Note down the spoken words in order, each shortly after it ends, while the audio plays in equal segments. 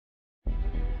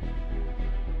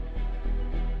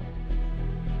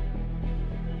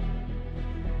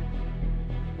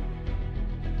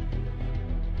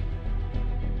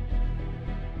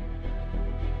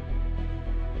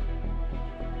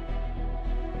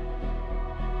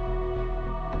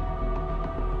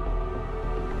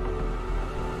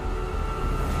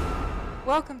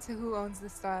Welcome to Who Owns the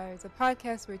Stars, a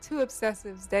podcast where two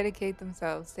obsessives dedicate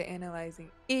themselves to analyzing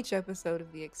each episode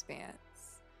of The Expanse.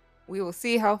 We will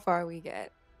see how far we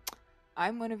get.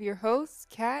 I'm one of your hosts,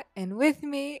 Kat, and with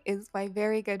me is my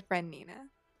very good friend Nina.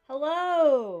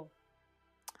 Hello.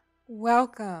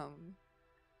 Welcome.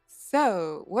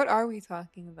 So, what are we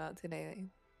talking about today?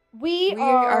 We We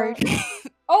are. are.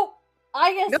 Oh,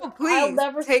 I guess No, I'll please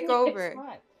never take speak next over.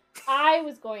 time. I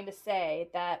was going to say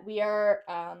that we are,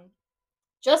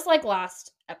 just like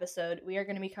last episode, we are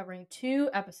going to be covering two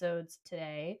episodes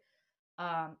today.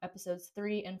 Episodes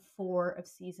 3 and 4 of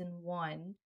season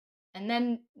 1. And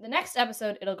then the next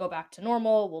episode, it'll go back to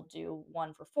normal. We'll do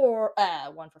 1 for 4,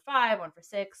 1 for 5, 1 for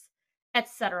 6,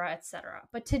 etc., etc.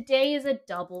 But today is a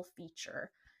double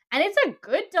feature. And it's a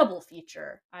good double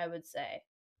feature, I would say.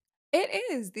 It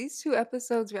is. These two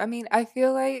episodes, I mean, I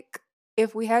feel like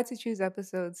if we had to choose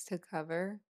episodes to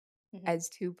cover Mhm. as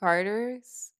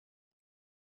two-parters,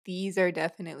 these are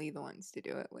definitely the ones to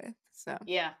do it with. So,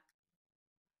 Yeah.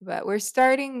 but we're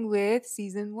starting with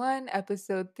season 1,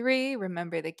 episode 3,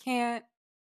 Remember the Can't,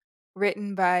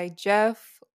 written by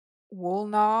Jeff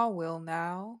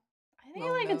Woolnow, I think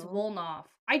Will like it's know. Wolnoff.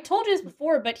 I told you this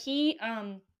before, but he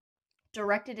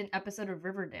directed an episode of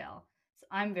Riverdale. So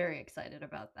I'm very excited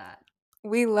about that.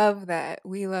 We love that.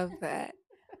 We love that.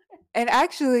 And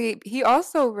actually, he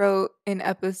also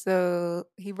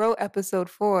he wrote episode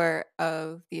 4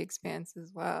 of The Expanse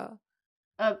as well.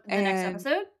 The next And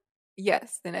episode?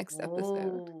 yes, the next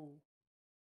episode. Whoa.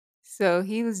 So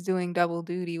he was doing double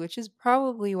duty, which is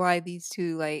probably why these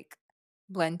two like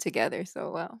blend together so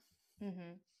well.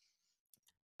 Mhm.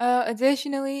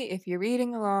 Additionally, if you're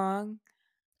reading along,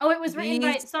 Oh, it was written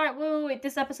by these sorry, wait.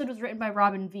 This episode was written by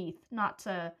Robin Veith, not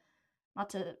to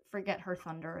forget her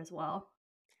thunder as well.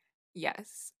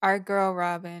 yes, our girl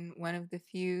Robin, one of the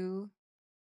few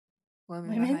women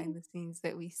behind Women? the scenes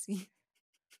that we see.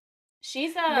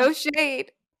 She's No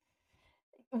shade.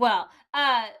 well,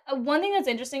 one thing that's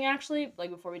interesting actually, like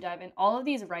before we dive in, all of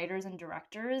these writers and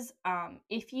directors,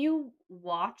 if you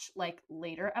watch like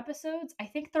later episodes, I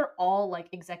think they're all like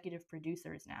executive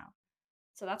producers now.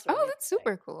 So that's really Oh, that's interesting.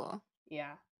 super cool.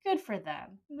 Yeah. Good for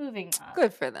them. Moving up.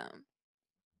 Good for them.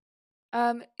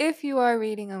 If you are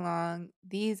reading along,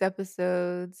 these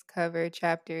episodes cover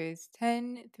chapters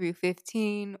 10 through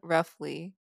 15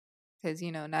 roughly, because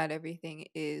not everything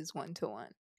is one to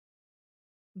one.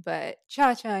 But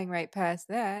cha-chaing right past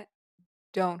that,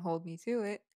 don't hold me to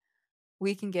it.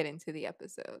 We can get into the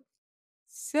episode.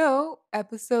 So,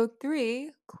 episode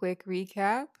 3, quick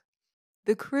recap.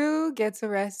 The crew gets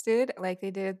arrested like they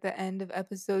did at the end of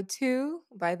episode 2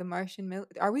 by the Martian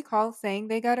Are we call saying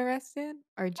they got arrested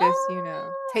or just,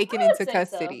 taken I would into say so.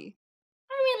 custody?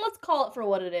 I mean, let's call it for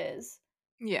what it is.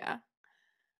 Yeah.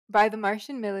 By the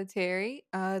Martian military.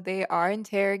 They are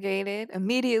interrogated,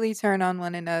 immediately turn on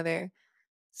one another,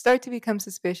 start to become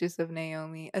suspicious of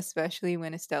Naomi, especially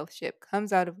when a stealth ship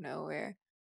comes out of nowhere,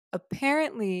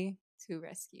 apparently to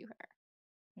rescue her.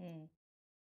 Hmm.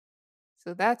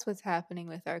 So that's what's happening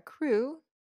with our crew.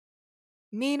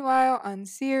 Meanwhile, on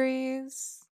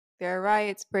Ceres, there are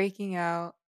riots breaking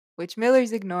out, which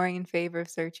Miller's ignoring in favor of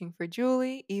searching for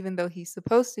Julie, even though he's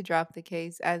supposed to drop the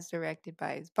case as directed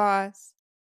by his boss.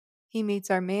 He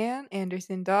meets our man,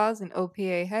 Anderson Dawes, in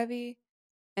OPA Heavy,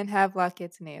 and Havelock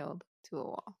gets nailed to a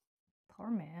wall.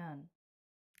 Poor man.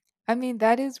 I mean,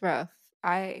 that is rough.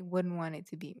 I wouldn't want it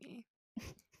to be me.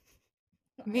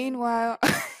 Meanwhile,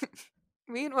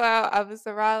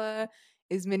 Avasarala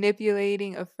is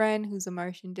manipulating a friend who's a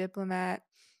Martian diplomat.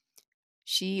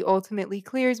 She ultimately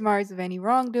clears Mars of any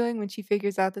wrongdoing when she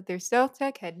figures out that their stealth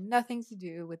tech had nothing to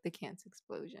do with the Kant's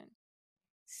explosion.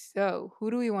 So,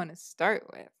 who do we want to start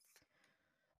with?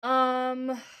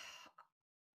 Um,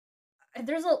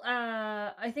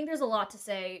 I think there's a lot to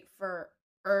say for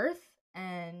Earth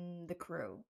and the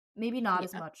crew. Maybe not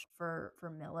as Yeah. much for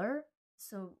Miller.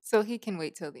 So So he can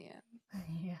wait till the end.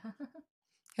 yeah.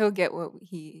 He'll get what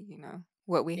we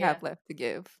Yeah. have left to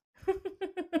give.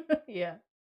 Yeah.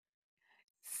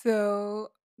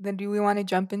 So, then do we want to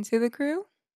jump into the crew?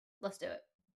 Let's do it.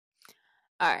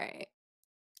 All right.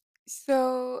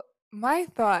 So, my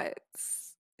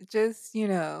thoughts, just,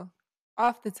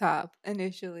 off the top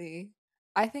initially,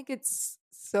 I think it's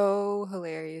so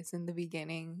hilarious in the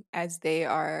beginning as they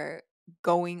are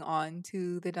going on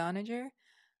to the Donager.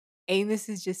 Amos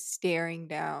is just staring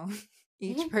down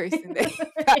each person that he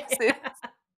passes. Yeah.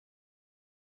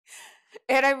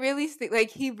 And I really think, like,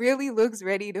 he really looks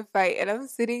ready to fight. And I'm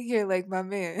sitting here like, my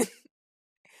man,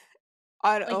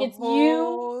 on Like a it's you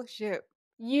whole ship.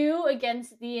 you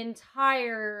against the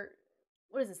entire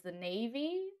what is this, the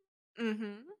Navy?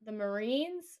 Mm-hmm. The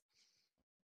Marines?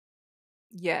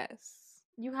 Yes.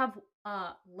 You have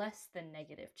less than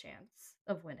negative chance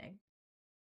of winning.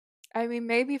 I mean,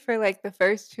 maybe for like the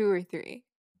first 2 or 3,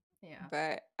 Yeah.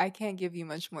 but I can't give you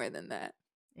much more than that.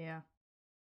 Yeah.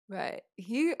 But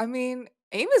I mean,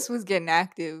 Amos was getting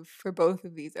active for both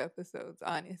of these episodes,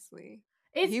 honestly.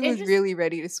 It's He was interesting really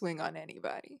ready to swing on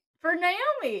anybody. for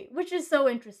Naomi, which is so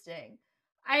interesting.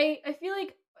 I feel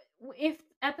like if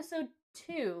episode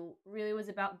 2 really was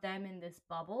about them in this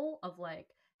bubble of like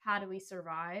how do we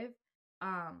survive,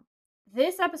 um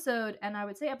this episode, and I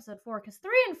would say episode 4, cuz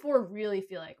 3 and 4 really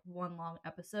feel like one long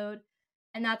episode,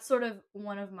 and that's sort of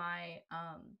one of my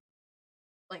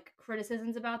like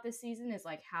criticisms about this season is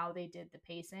like how they did the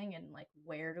pacing and like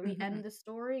where do we Mhm. end the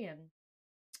story and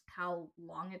how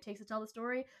long it takes to tell the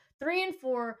story. 3 and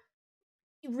 4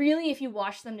 really, if you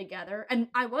watch them together, and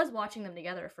I was watching them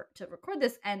together to record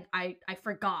this, and I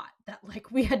forgot that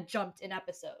like we had jumped an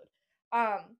episode.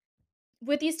 Um,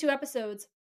 with these 2 episodes,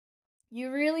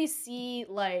 you really see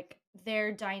like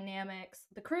their dynamics,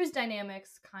 the crew's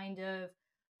dynamics, kind of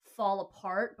fall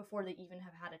apart before they even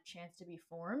have had a chance to be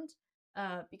formed.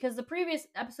 Because the previous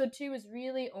episode 2 was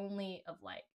really only of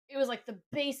like it was like the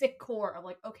basic core of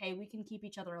like okay, we can keep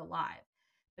each other alive.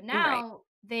 But Right. now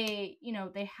they,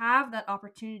 they have that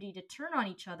opportunity to turn on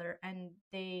each other and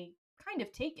they kind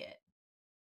of take it.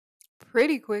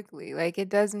 Pretty quickly. Like it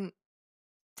doesn't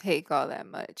take all that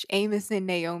much. Amos and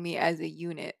Naomi as a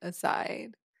unit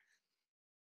aside.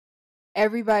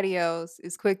 Everybody else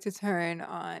is quick to turn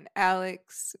on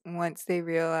Alex once they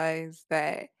realize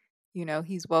that,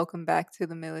 he's welcome back to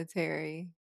the military,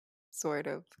 sort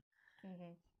of.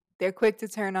 Hmm. They're quick to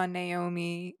turn on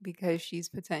Naomi because she's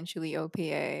potentially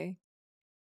OPA.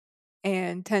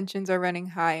 And tensions are running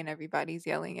high and everybody's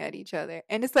yelling at each other.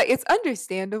 And it's like, it's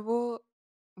understandable,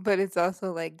 but it's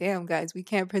also like, damn, guys, we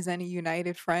can't present a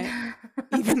united front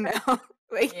even now,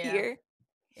 like Yeah, here.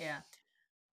 yeah.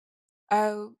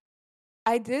 Uh,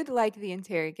 I did like the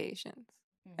interrogations.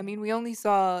 I Hmm. mean, we only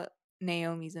saw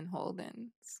Naomi's and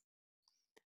Holden's.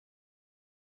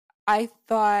 I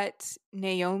thought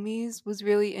Naomi's was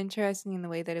really interesting in the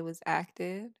way that it was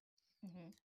acted. Hmm.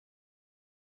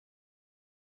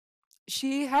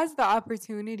 She has the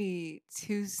opportunity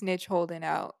to snitch Holden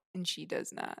out, and she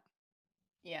does not,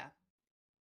 Yeah.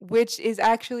 which is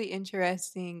actually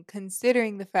interesting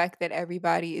considering the fact that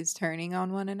everybody is turning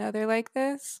on one another like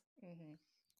this. Hmm.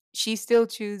 She still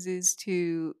chooses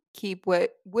to keep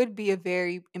what would be a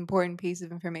very important piece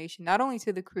of information, not only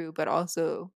to the crew, but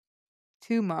also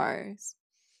to Mars.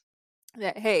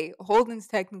 That, hey, Holden's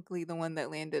technically the one that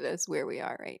landed us where we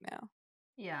are right now.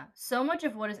 Yeah. So much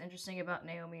of what is interesting about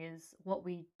Naomi is what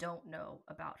we don't know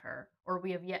about her, or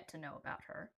we have yet to know about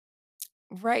her.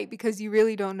 Right, because you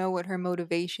really don't know what her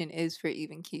motivation is for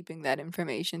even keeping that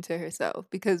information to herself.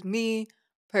 Because me,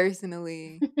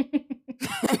 personally,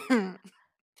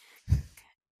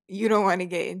 you don't want to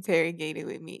get interrogated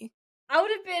with me. I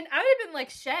would have been like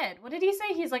Shed. What did he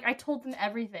say? He's like, I told them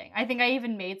everything. I think I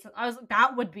even made some I was like,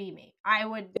 that would be me.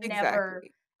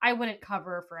 Exactly. I wouldn't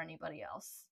cover for anybody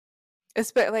else.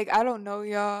 Like, I don't know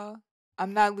y'all.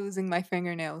 I'm not losing my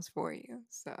fingernails for you.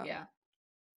 So, Yeah.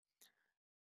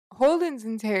 Holden's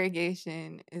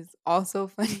interrogation is also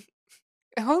funny.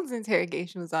 Holden's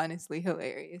interrogation was honestly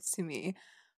hilarious to me.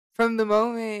 From the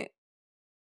moment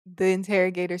the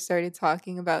interrogator started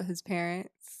talking about his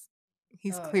parents,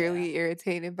 he's Oh yeah. clearly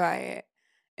irritated by it.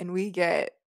 And we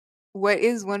get what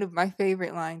is one of my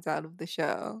favorite lines out of the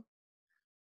show.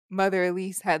 Mother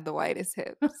Elise had the whitest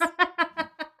hips. I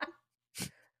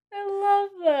love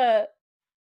that.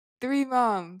 3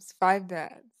 moms, 5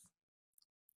 dads.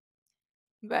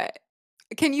 But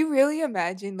can you really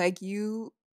imagine, like,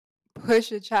 you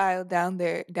push a child down,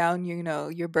 your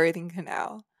birthing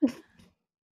canal,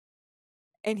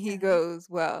 and he Uh-huh. goes,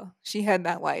 "Well, she had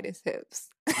that whitest hips."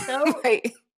 So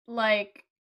Like, like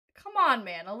come on,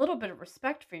 man, a little bit of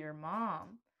respect for your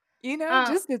mom. Uh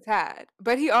just a tad.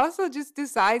 But he also just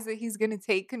decides that he's gonna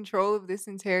take control of this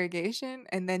interrogation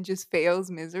and then just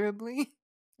fails miserably.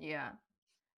 yeah.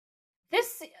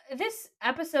 This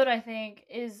episode I think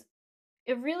is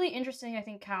a really interesting, I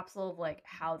think, capsule of like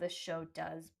how this show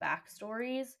does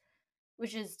backstories,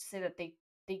 which is to say that they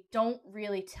don't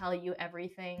really tell you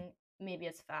everything maybe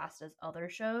as fast as other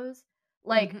shows.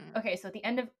 Like, Mhm. okay, so at the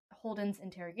end of Holden's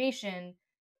interrogation,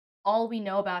 all we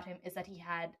know about him is that he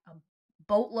had a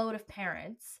boatload of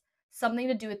parents, something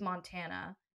to do with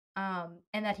Montana, and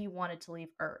that he wanted to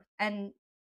leave Earth. And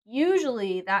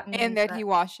usually that And means that that he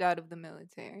washed out of the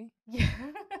military.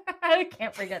 yeah, I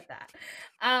can't forget that.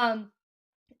 Um,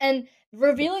 and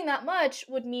revealing that much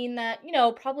would mean that,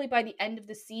 probably by the end of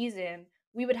the season,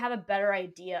 we would have a better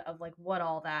idea of like what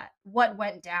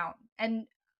went down. And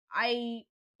I,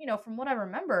 from what I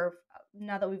remember,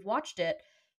 now that we've watched it,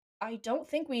 I don't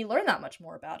think we learn that much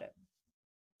more about it.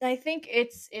 I think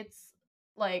it's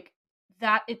like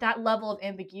that level of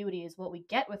ambiguity is what we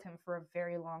get with him for a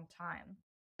very long time.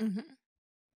 Mhm.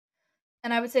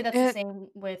 And I would say that's the It same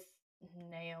with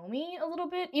Naomi a little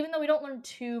bit, even though we don't learn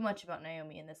too much about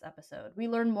Naomi in this episode. We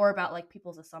learn more about like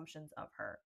people's assumptions of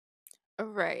her.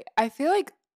 Right. I feel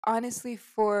like honestly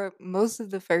for most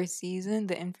of the first season,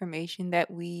 the information that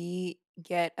we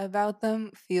get about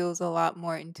them feels a lot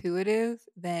more intuitive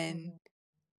than,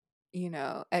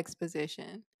 Mhm.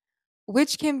 exposition,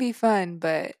 which can be fun,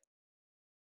 but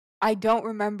I don't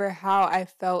remember how I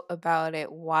felt about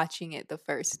it watching it the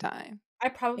first time. I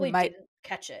It probably might didn't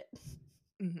catch it.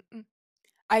 Mhm.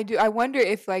 I wonder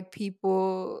if, like,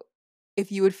 people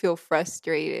if you would feel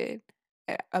frustrated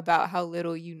about how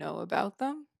little you know about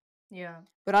them. Yeah.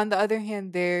 But on the other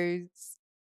hand, there's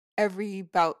every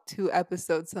about 2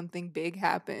 episodes, something big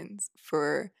happens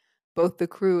for both the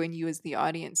crew and you as the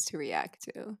audience to react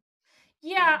to. So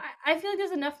Yeah, I feel like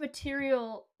there's enough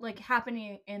material like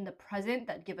happening in the present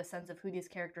that give a sense of who these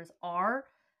characters are,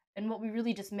 and what we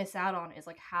really just miss out on is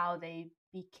like how they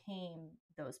became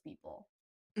those people.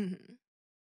 Mhm.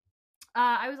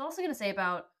 I was also gonna say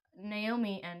about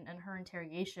Naomi and her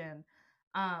interrogation.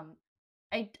 Um,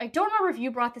 I don't remember if you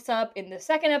brought this up in the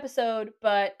second episode,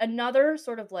 but another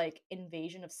sort of like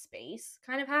invasion of space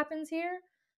kind of happens here.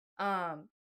 Um,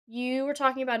 you were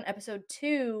talking about in episode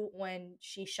 2 when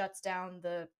she shuts down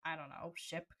the, I don't know,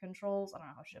 ship controls. I don't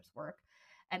know how ships work.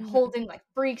 And Mhm. Holden like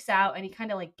freaks out and he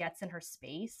kind of like gets in her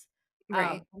space.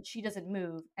 Right. And she doesn't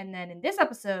move. And then in this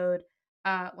episode,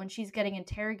 when she's getting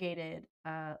interrogated,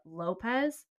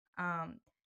 Lopez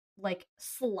like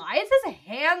slides his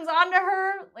hands onto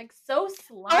her, like so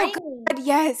Oh slimy. god,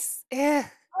 yes. Ugh.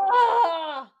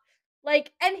 Ugh!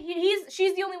 Like, and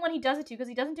she's the only one he does it to because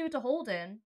he doesn't do it to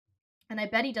Holden, and I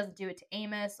bet he doesn't do it to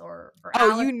Amos or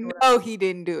Oh, Alex you or whatever. know he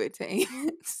didn't do it to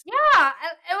Amos. Yeah,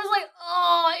 and it was like,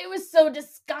 oh, it was so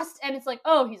disgusting. And it's like,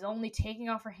 oh, he's only taking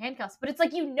off her handcuffs, but it's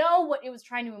like you know what it was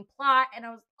trying to imply, and I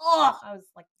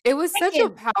was like,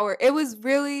 sickened. It was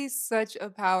really such a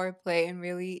power play and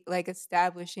really, like,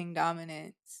 establishing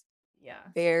dominance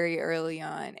Yeah, very early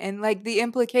on, and, like, the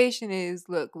implication is,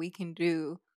 "Look, we can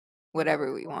do whatever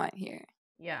whatever we we want. want here."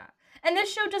 Yeah. And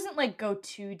this show doesn't like go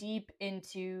too deep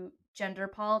into gender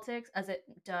politics as it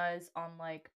does on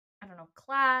like, I don't know,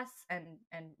 class and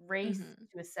race Mhm.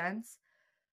 to a sense.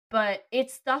 But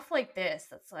it's stuff like this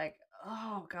that's like,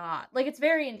 oh god. Like it's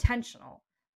very intentional.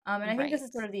 And I think this is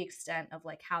Right. sort of the extent of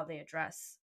like how they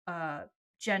address uh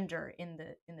gender in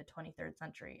the 23rd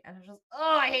century. And it's just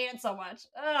I hate it so much.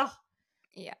 Ugh.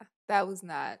 Yeah, that was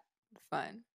not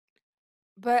fun.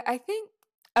 But I think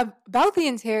about the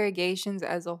interrogations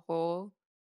as a whole,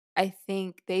 I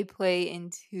think they play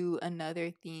into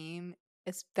another theme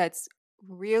that's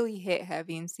really hit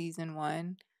heavy in season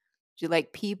 1.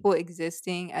 Like people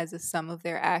existing as a sum of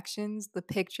their actions, the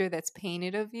picture that's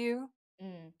painted of you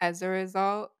Mm, as a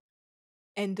result,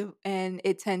 and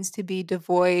it tends to be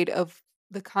devoid of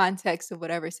the context of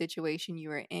whatever situation you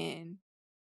were in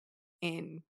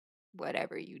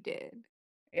whatever you did.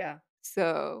 yeah.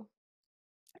 So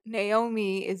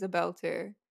Naomi is a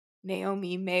belter.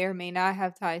 Naomi may or may not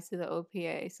have ties to the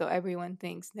OPA, so everyone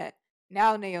thinks that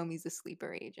now Naomi's a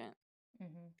sleeper agent.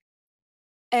 Mhm.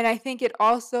 And I think it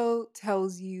also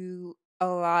tells you a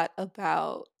lot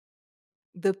about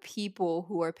the people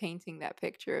who are painting that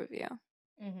picture of you.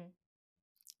 Mhm.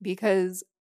 Because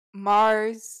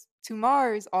Mars,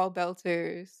 all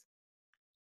belters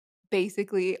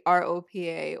basically are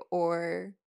OPA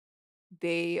or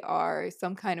they are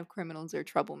some kind of criminals or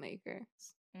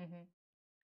troublemakers. Mhm.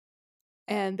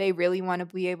 And they really want to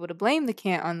be able to blame the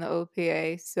Kant on the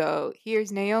OPA. So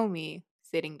here's Naomi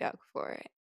sitting duck for it.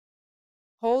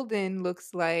 Holden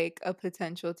looks like a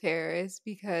potential terrorist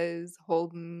because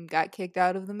Holden got kicked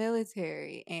out of the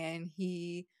military and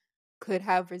he could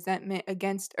have resentment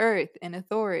against Earth and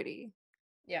authority.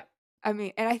 Yeah. I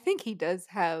mean, and I think he does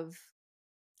have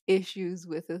issues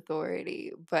with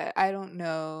authority, but I don't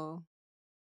know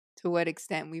to what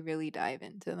extent we really dive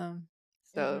into them.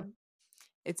 So Mhm.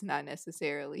 it's not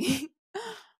necessarily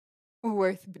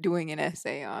worth doing an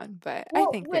essay on, but I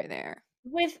Well, think they're there.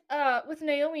 with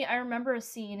Naomi, I remember a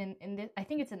scene in this, I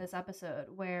think it's in this episode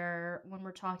where when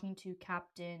we're talking to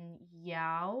Captain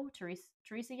Yao,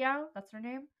 Teresa Yao, that's her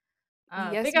name.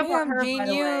 Yes, Big up on ma'am, her, Jean by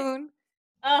the way. Yoon.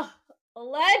 Oh,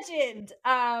 legend.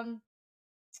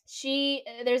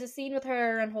 There's a scene with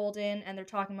her and Holden, and they're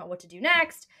talking about what to do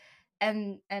next,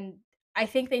 and I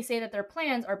think they say that their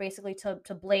plans are basically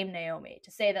to blame Naomi,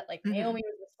 to say that like Hmm. Naomi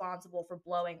was responsible for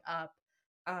blowing up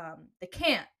the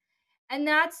camp. And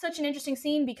that's such an interesting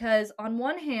scene because on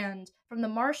one hand, from the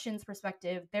Martians'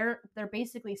 perspective, they're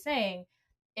basically saying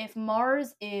if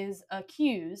Mars is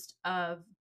accused of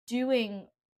doing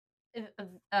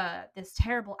this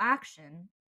terrible action,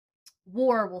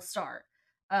 war will start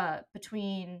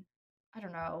between, I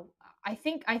don't know. I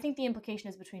think the implication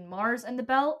is between Mars and the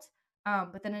belt,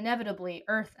 but then inevitably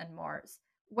Earth and Mars.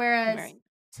 Whereas Right.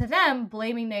 to them,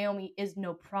 blaming Naomi is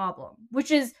no problem,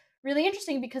 which is really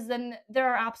interesting because then there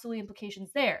are absolutely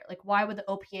implications there. Like, why would the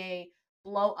OPA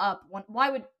blow up one?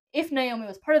 Why would, if Naomi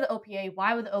was part of the OPA,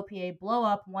 why would the OPA blow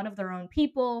up one of their own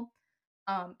people?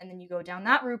 And then you go down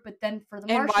that route. But then for the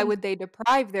And why Martians, would they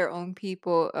deprive their own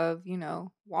people of,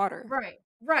 water? right,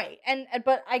 right. And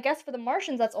but I guess for the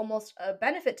Martians that's almost a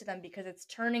benefit to them because it's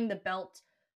turning the belt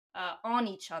on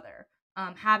each other,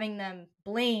 having them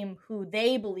blame who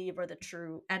they believe are the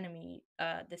true enemy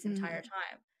this entire Mhm.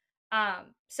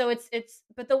 time. So it's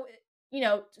but the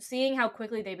seeing how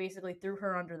quickly they basically threw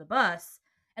her under the bus,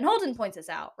 and Holden points this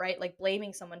out, right? Like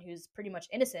blaming someone who's pretty much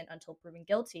innocent until proven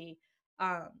guilty.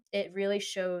 It really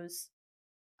shows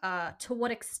to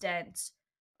what extent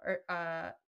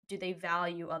or do they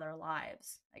value other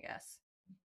lives, I guess.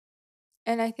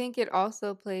 And I think it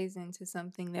also plays into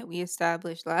something that we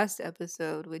established last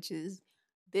episode, which is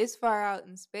this far out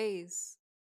in space,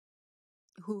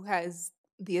 who has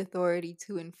the authority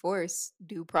to enforce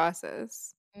due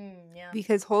process? Yeah.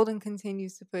 Because Holden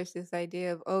continues to push this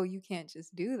idea of, oh, you can't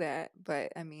just do that.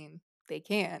 But I mean, they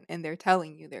can, and they're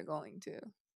telling you they're going to.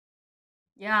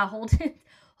 Yeah, Holden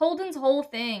Holden's whole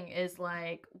thing is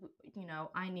like,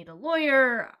 I need a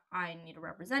lawyer, I need a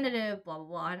representative, blah blah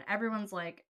blah, and everyone's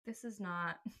like, this is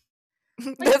not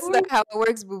like That's not how it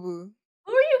works, boo boo.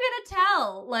 who are you gonna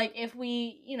tell? Like if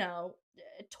we,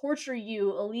 torture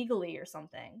you illegally or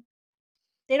something.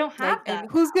 They don't Like, have that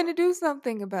and who's power. gonna do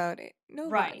something about it? Right.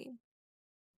 Nobody.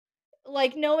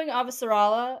 Like knowing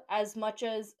Avasarala as much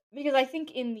as because I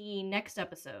think in the next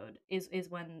episode is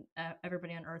when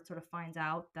everybody on Earth sort of finds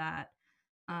out that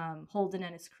Holden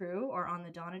and his crew are on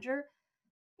the Donager.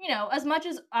 As much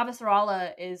as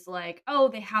Avasarala is like, oh,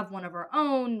 they have one of our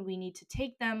own, we need to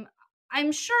take them.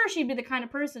 I'm sure she'd be the kind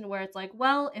of person where it's like,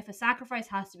 well, if a sacrifice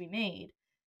has to be made,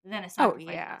 then a Oh sacrifice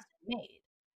has yeah, to be made.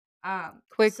 So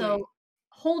quickly.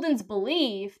 Holden's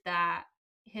belief that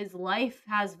his life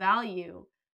has value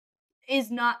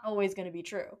is not always going to be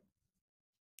true.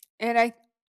 And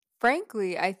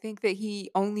frankly, I think that he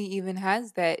only even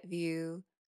has that view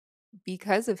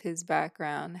because of his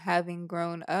background, having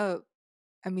grown up.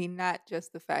 I mean, not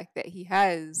just the fact that he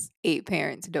has 8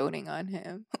 parents doting on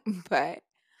him, but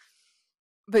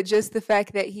just the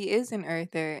fact that he is an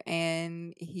earther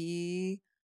and he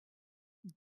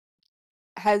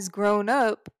has grown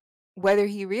up, whether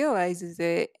he realizes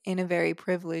it, in a very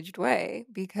privileged way,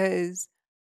 because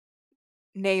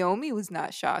Naomi was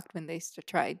not shocked when they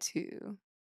tried to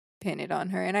pin it on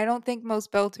her, and I don't think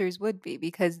most Belters would be,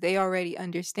 because they already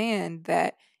understand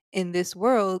that in this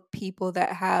world, people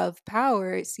that have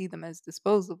power see them as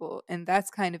disposable, and that's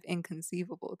kind of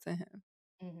inconceivable to him.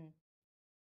 Hmm.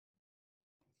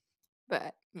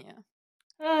 But, yeah.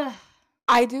 Uh,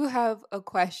 I do have a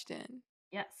question.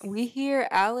 yes. We hear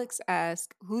Alex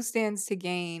ask who stands to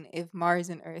gain if Mars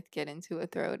and Earth get into a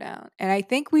throwdown. And I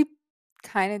think we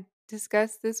kind of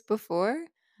discussed this before.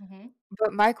 Hmm.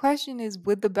 But my question is,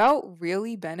 would the belt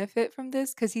really benefit from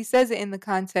this? Because he says it in the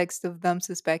context of them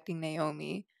suspecting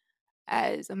Naomi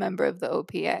as a member of the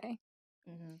OPA.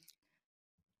 Hmm.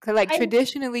 Because, like, I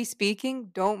traditionally speaking,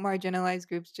 don't marginalized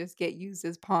groups just get used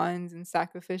as pawns and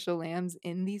sacrificial lambs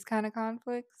in these kind of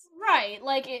conflicts? Right,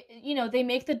 like they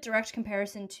make the direct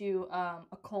comparison to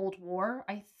a Cold War.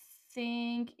 I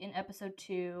think in episode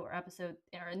 2 or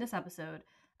in this episode,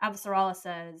 Avasarala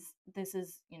says this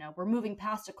is, we're moving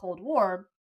past a Cold War,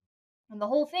 and the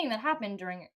whole thing that happened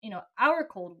during, our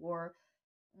Cold War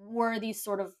were these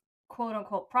sort of quote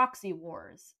unquote proxy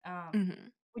wars. Hmm.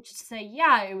 Which is to say,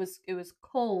 yeah, it was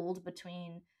cold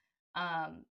between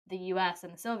the U.S.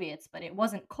 and the Soviets, but it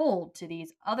wasn't cold to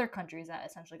these other countries that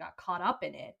essentially got caught up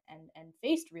in it and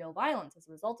faced real violence as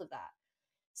a result of that.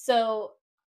 So,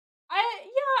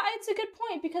 it's a good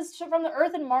point because from the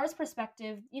Earth and Mars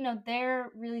perspective, they're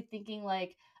really thinking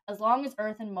like as long as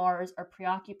Earth and Mars are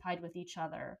preoccupied with each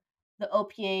other, the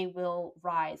OPA will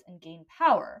rise and gain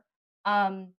power.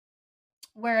 Um,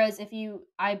 Whereas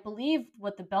I believe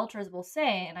what the Belters will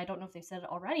say, and I don't know if they've said it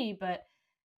already, but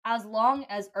as long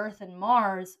as Earth and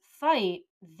Mars fight,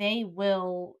 they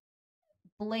will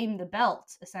blame the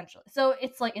belt essentially. So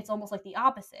it's almost like the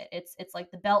opposite. It's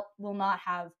like the belt will not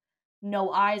have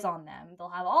no eyes on them. They'll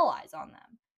have all eyes on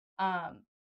them. Um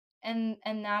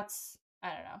and that's, I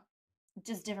don't know,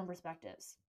 just different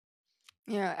perspectives.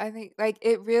 Yeah, I think like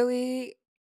it really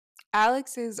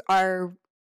Alex is our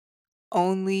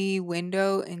only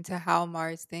window into how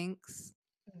Mars thinks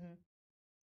Mhm.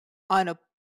 on a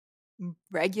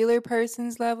regular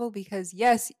person's level because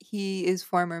yes, he is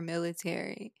former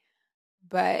military,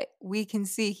 but we can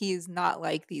see he is not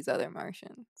like these other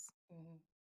Martians. Mhm.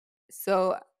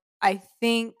 So I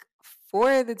think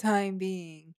for the time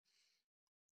being,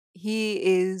 he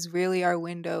is really our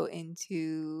window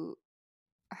into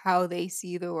how they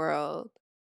see the world.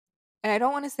 And I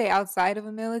don't want to say outside of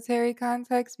a military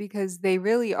context because they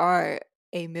really are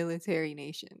a military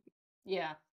nation.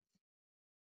 Yeah.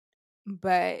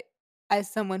 But as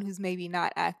someone who's maybe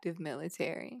not active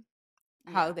military,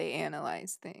 how Yeah. they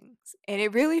analyze things. And it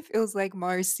really feels like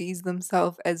Mars sees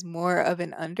themselves as more of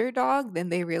an underdog than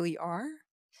they really are.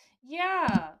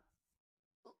 Yeah.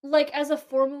 Like as a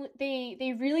formal,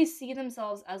 they really see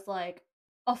themselves as like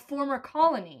a former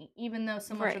colony, even though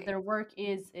so much of Right. their work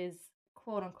is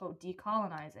quote unquote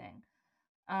decolonizing,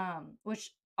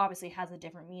 which obviously has a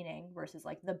different meaning versus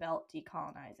like the belt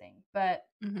decolonizing. But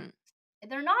Mhm.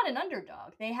 they're not an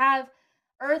underdog. They have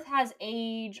Earth has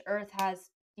age, Earth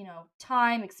has,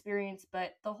 time, experience,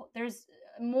 but there's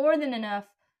more than enough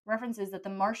references that the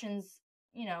Martians,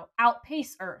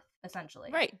 outpace Earth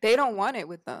essentially. Right. They don't want it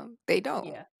with them. They don't.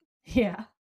 Yeah. Yeah.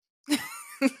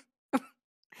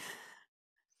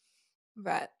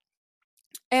 But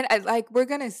and I like we're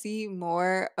going to see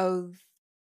more of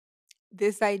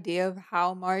this idea of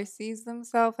how Mars sees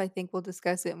themselves. I think we'll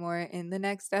discuss it more in the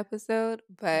next episode,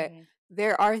 but Mhm.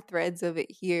 there are threads of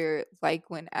it here like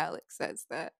when Alex says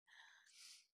that.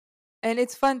 And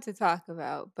it's fun to talk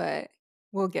about, but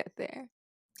we'll get there.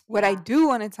 What I Yeah. do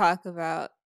want to talk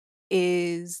about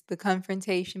is the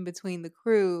confrontation between the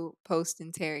crew post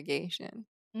interrogation,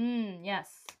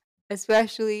 Yes.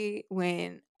 especially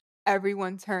when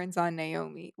everyone turns on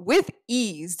Naomi with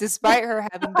ease, despite her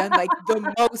having done like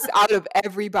the most out of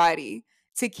everybody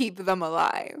to keep them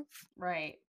alive.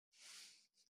 Right.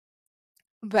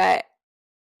 But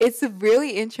it's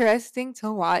really interesting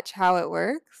to watch how it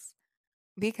works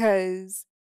because,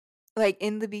 like,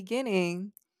 in the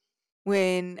beginning,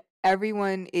 when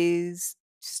everyone is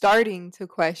starting to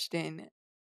question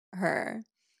her,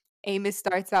 Amos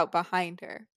starts out behind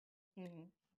her. Mhm.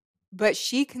 But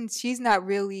she's not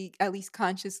really at least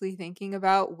consciously thinking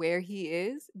about where he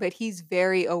is, but he's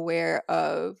very aware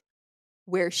of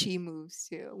where she moves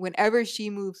to. Whenever she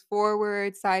moves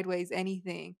forward, sideways,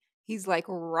 anything, he's like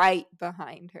right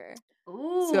behind her.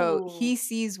 So he Ooh.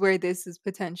 sees where this is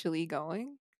potentially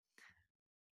going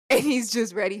and he's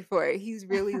just ready for it. He's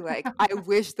really like, I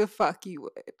wish the fuck you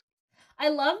would. I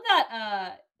love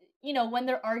that, when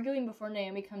they're arguing before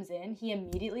Naomi comes in, he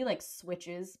immediately, like,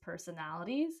 switches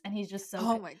personalities, and he's just so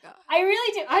Oh good. my God. I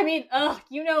really do. I mean, ugh,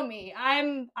 you know me.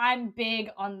 I'm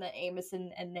big on the Amos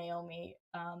and Naomi,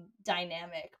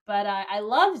 dynamic, but I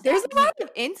love There's that. a lot of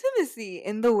intimacy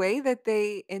in the way that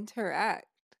they interact.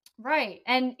 Right,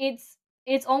 and it's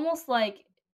almost like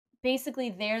basically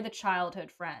they're the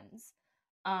childhood friends,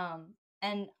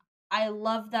 and I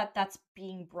love that that's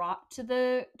being brought to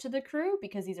the crew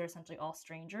because these are essentially all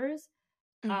strangers.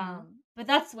 Hmm. But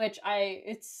that switch,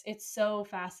 it's so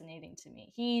fascinating to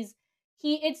me.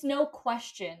 It's no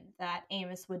question that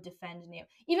Amos would defend Neo,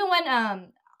 even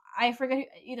when I forget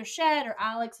either Shed or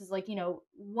Alex is like,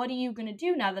 what are you gonna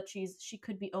do now that she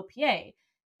could be OPA,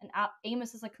 and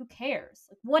Amos is like, who cares?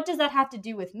 Like, what does that have to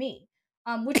do with me?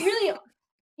 Which really,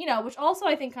 which also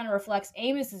I think kind of reflects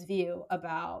Amos's view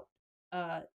about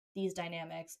uh these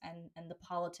dynamics and the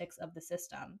politics of the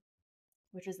system,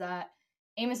 which is that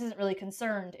Amos isn't really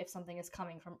concerned if something is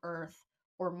coming from Earth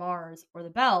or Mars or the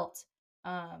Belt.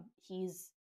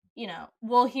 He's,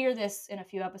 we'll hear this in a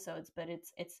few episodes, but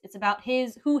it's about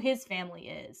who his family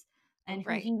is and who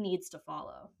Right. he needs to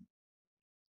follow.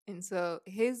 And so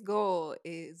his goal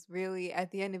is really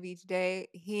at the end of each day,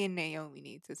 he and Naomi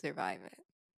need to survive it.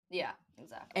 Yeah,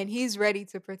 exactly. And he's ready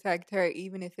to protect her,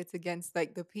 even if it's against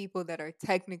like the people that are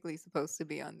technically supposed to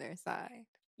be on their side.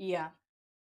 Yeah.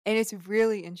 And it's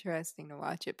really interesting to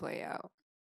watch it play out.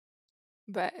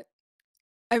 But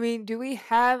I mean, do we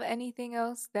have anything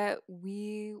else that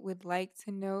we would like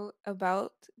to know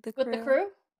about the With the crew? crew?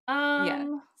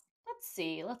 Yeah. Let's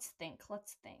see. Let's think.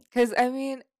 Let's think. Because I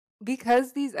mean,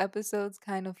 because these episodes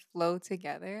kind of flow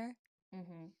together,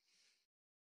 Mhm.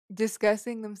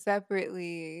 discussing them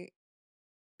separately,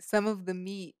 some of the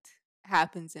meat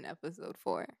happens in episode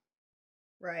 4.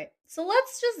 Right. So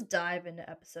let's just dive into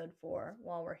episode 4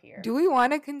 while we're here. Do we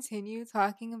wanna continue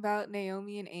talking about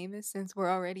Naomi and Amos since we're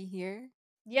already here?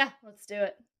 Yeah, let's do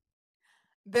it.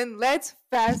 Then let's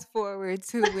fast forward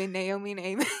to when Naomi and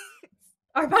Amos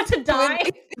Are about to when die?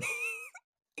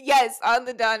 Yes, on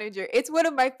the Donager. It's one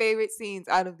of my favorite scenes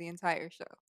out of the entire show.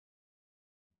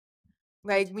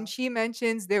 Me Like, when too. she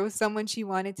mentions there was someone she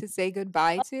wanted to say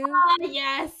goodbye to. Ah,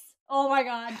 yes! Oh my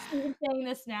god, Steven's saying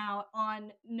this now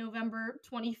on November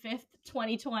 25th,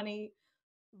 2020.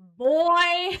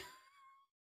 Boy!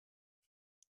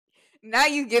 Now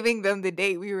you giving them the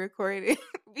date we recorded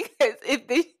because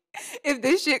if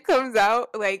this shit comes out,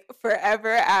 like, forever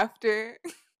after.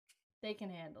 They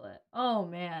can handle it. Oh,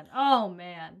 man. Oh,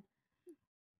 man.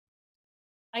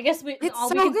 I guess It's all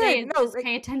we so can say good. is No, just like,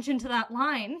 pay attention to that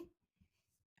line.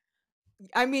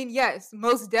 I mean, yes,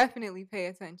 most definitely pay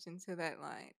attention to that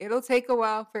line. It'll take a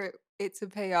while for it to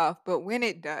pay off, but when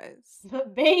it does,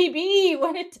 But baby,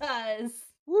 when it does.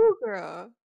 woo, girl.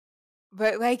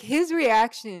 But, like, his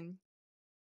reaction,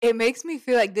 it makes me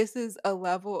feel like this is a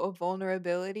level of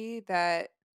vulnerability that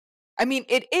I mean,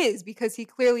 it is because he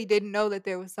clearly didn't know that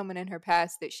there was someone in her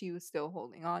past that she was still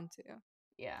holding on to.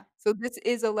 Yeah. So this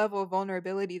is a level of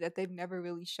vulnerability that they've never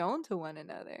really shown to one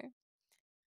another.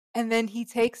 And then he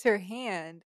takes her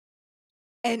hand,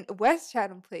 and Wes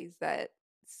Chatham plays that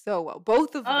so well.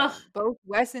 Both of Ugh. them, both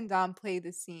Wes and Dom play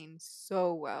the scene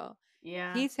so well.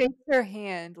 Yeah. He takes her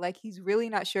hand like he's really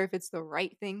not sure if it's the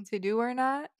right thing to do or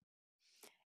not.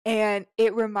 And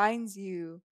it reminds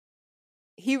you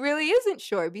he really isn't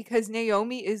sure because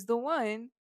Naomi is the one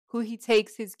who he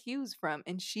takes his cues from,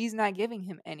 and she's not giving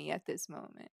him any at this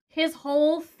moment. His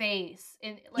whole face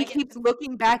in He like keeps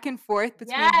looking back and forth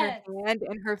between her yes. hand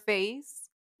and her face,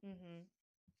 Mhm.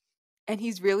 and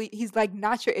he's, like,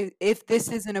 not sure if this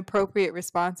is an appropriate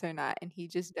response or not, and he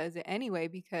just does it anyway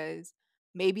because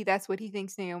maybe that's what he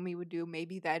thinks Naomi would do,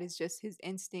 maybe that is just his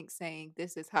instinct saying,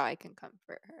 "This is how I can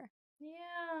comfort her."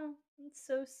 Yeah, it's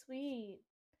so sweet.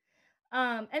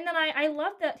 And then I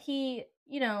love that she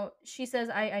says,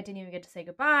 I didn't even get to say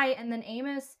goodbye. And then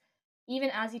Amos, even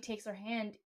as he takes her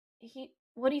hand,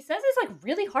 what he says is like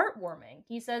really heartwarming.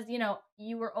 He says,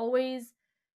 you were always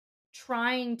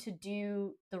trying to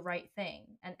do the right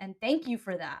thing. And thank you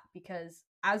for that, because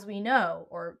as we know,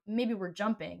 or maybe we're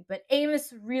jumping, but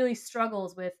Amos really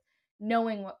struggles with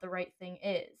knowing what the right thing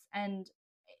is. And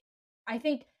I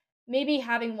think maybe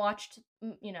having watched,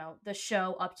 the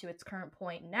show up to its current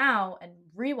point now and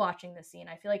rewatching the scene,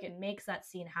 I feel like it makes that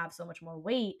scene have so much more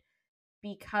weight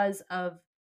because of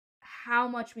how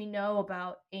much we know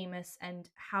about Amos and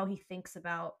how he thinks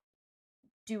about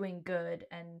doing good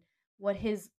and what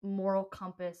his moral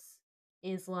compass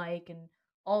is like and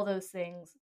all those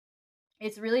things.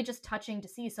 It's really just touching to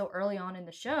see so early on in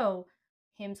the show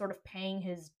him sort of paying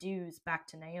his dues back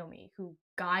to Naomi, who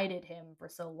guided him for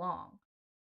so long.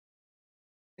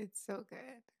 It's so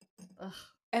good. Ugh,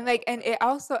 And, I like love and her. it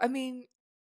also I mean,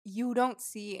 you don't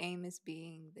see Amos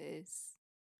being this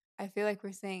I feel like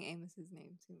we're saying Amos's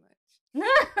name too much.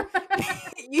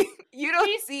 You don't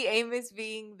He's see Amos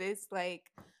being this, like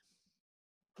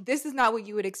this is not what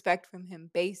you would expect from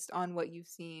him based on what you've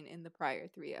seen in the prior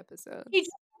 3 he just episodes. tried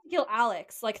to kill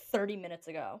Alex like 30 minutes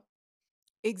ago.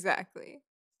 Exactly.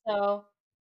 So,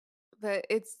 But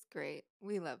it's great.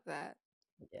 We love that.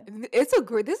 yeah. And it's a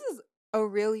great this is a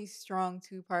really strong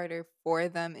two-parter for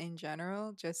them in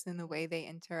general, just in the way they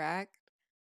interact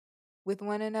with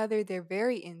one another. They're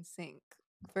very in sync.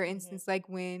 For Mhm. instance, like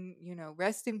when,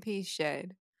 rest in peace,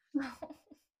 Shed.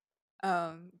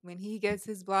 When he gets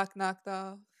his block knocked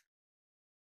off,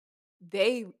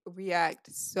 they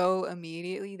react so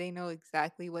immediately. They know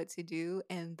exactly what to do.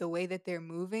 And the way that they're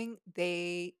moving,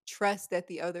 they trust that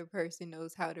the other person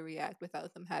knows how to react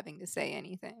without them having to say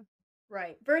anything.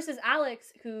 Right. Versus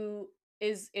Alex, who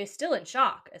is still in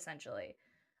shock, essentially.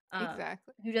 Um,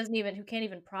 Exactly. who can't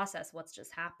even process what's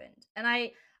just happened. And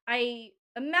I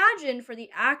imagine for the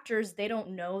actors, they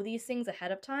don't know these things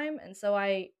ahead of time. And so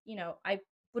I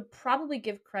would probably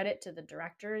give credit to the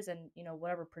directors and,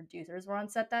 whatever producers were on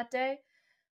set that day.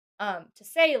 To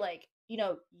say like,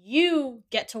 you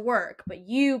get to work, but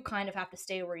you kind of have to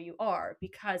stay where you are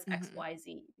because Mhm.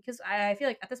 XYZ. Because I feel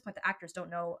like at this point the actors don't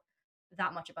know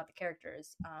that much about the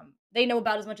characters. They know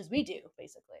about as much as we do,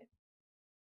 basically.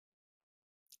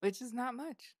 Which is not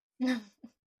much.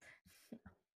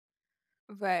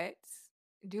 But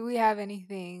do we have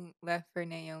anything left for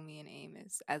Naomi and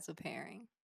Amos as a pairing?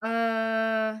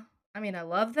 I mean, I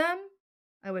love them.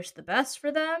 I wish the best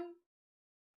for them.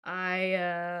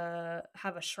 I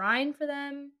have a shrine for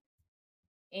them,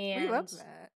 We love and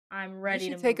that. I'm You ready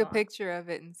to should take move a on. picture of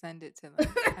it and send it to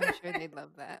them. I'm sure they'd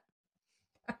love that.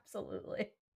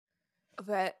 Absolutely.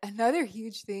 But another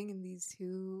huge thing in these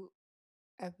 2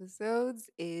 episodes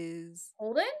is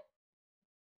Holden?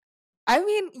 I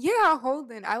mean, yeah,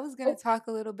 Holden. I was gonna Oh, talk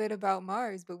a little bit about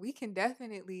Mars, but we can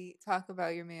definitely talk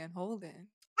about your man Holden.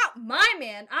 my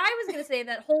man. I was gonna say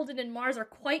that Holden and Mars are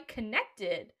quite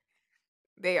connected.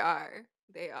 They are.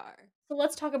 They are. So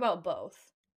let's talk about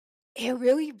both. It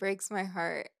really breaks my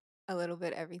heart a little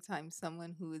bit every time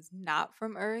someone who is not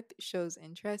from Earth shows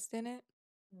interest in it.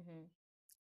 Hmm.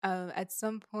 At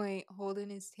some point, Holden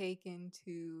is taken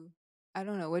to, I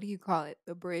don't know, what do you call it?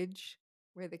 The bridge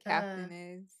where the Uh, captain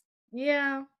is.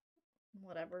 yeah,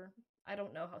 whatever. I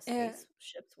don't know how And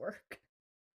spaceships work.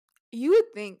 you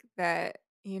would think that,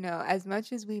 as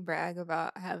much as we brag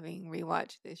about having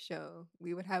rewatched this show,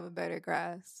 we would have a better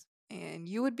grasp. And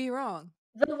you would be wrong.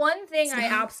 The one thing So I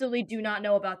absolutely do not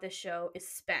know about this show is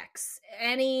specs.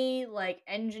 Any like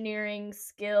engineering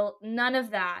skill, none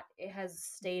of that it has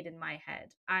stayed in my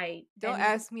head. I don't and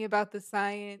ask me about the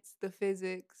science, the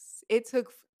physics. It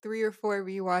took 3 or 4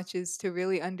 rewatches to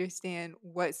really understand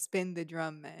what spin the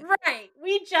drum meant. right,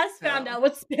 we just found So out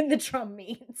what spin the drum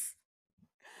means.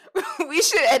 we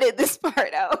should edit this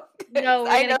part out because No, we're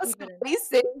I gonna know keep it in. somebody's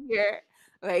sitting here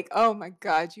like, oh my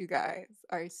God, you guys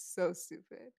are so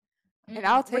stupid. And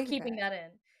I'll Mm-mm, we're take keeping that. that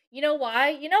in. You know why?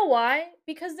 You know why?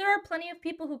 Because there are plenty of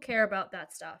people who care about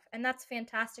that stuff, and that's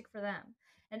fantastic for them.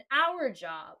 And our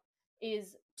job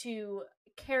is to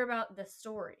care about the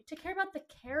story, to care about the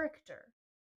character,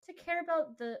 to care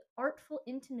about the artful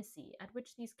intimacy at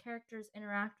which these characters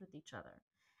interact with each other.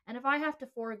 And if I have to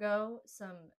forego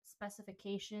some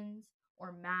specifications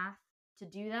or math to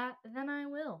do that, then I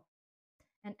will.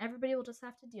 And everybody will just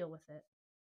have to deal with it.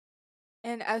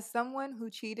 And as someone who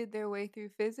cheated their way through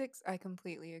physics, I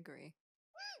completely agree.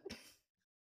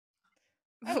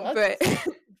 I love But physics.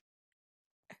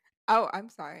 oh, I'm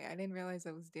sorry. I didn't realize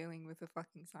I was dealing with a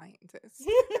fucking scientist.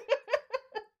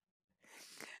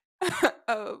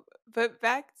 But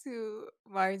back to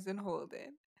Mars and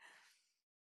Holden.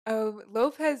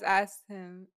 Lopez asked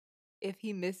him if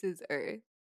he misses Earth,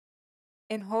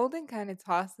 and Holden kind of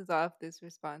tosses off this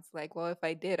response like, "Well, if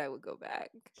I did, I would go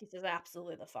back." He says,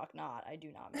 "Absolutely the fuck not. I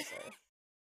do not miss Earth."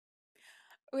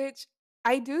 Which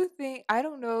I do think I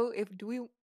don't know if do we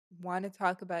want to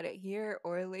talk about it here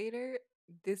or later.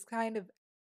 This kind of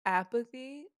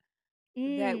apathy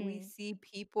that we Mm. see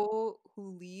people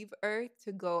who leave Earth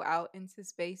to go out into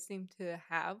space seem to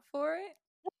have for it.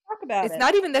 Let's talk about It's it.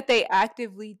 not even that they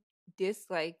actively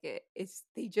dislike it. It's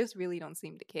they just really don't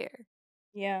seem to care.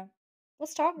 Yeah.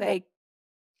 Let's talk about Like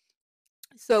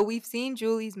so we've seen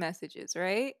Julie's messages,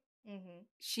 right? it. Mhm.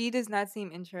 She does not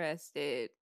seem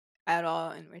interested at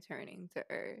all in returning to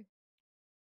Earth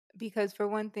because for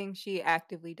one thing she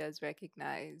actively does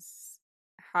recognize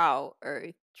how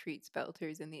Earth treats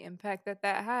Belters and the impact that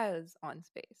that has on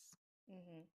space.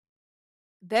 Mhm.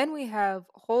 Then we have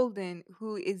Holden,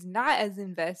 who is not as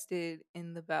invested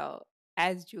in the belt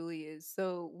as Julie is.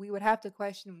 So we would have to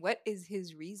question what is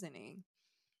his reasoning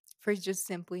for just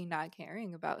simply not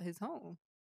caring about his home.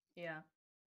 Yeah.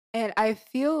 And I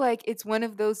feel like it's one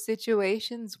of those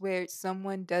situations where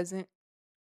someone doesn't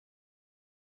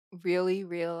really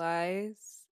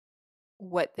realize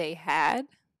what they had.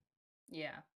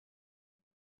 Yeah.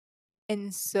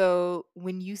 And so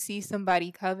when you see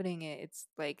somebody coveting it, it's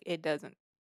like it doesn't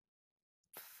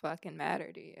fucking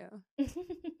matter to you.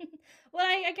 Well,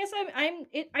 I guess I'm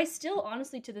it I still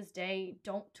honestly to this day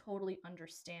don't totally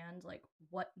understand like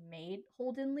what made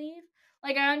Holden leave.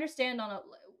 Like I understand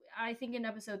I think in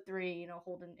episode 3,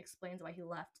 Holden explains why he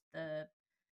left the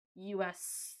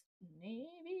US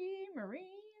Navy, Marines,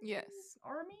 Yes.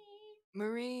 Army.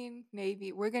 Marine,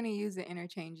 Navy, we're going to use it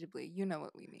interchangeably. You know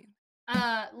what we mean.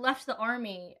 Left the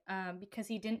army because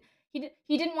he didn't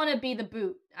want to be the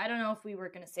boot. I don't know if we were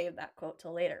going to save that quote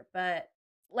till later, but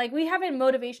like we have a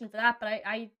motivation for that, but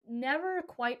I never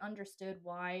quite understood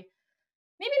why,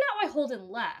 maybe not why Holden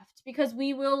left, because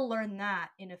we will learn that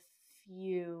in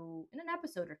in an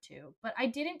episode or two, but I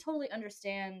didn't totally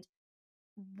understand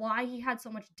why he had so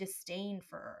much disdain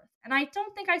for Earth. And I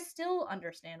don't think I still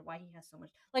understand why he has so much,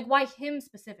 like why him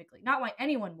specifically, not why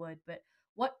anyone would, but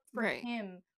what for Right.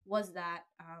 him was that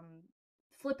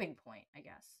flipping point, I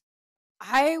guess.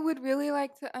 I would really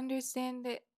like to understand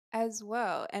it as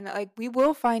well. And like we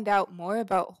will find out more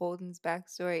about Holden's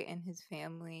backstory and his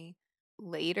family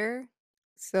later.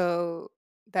 So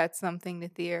that's something to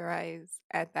theorize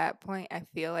at that point. I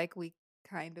feel like we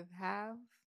kind of have.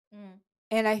 Mm.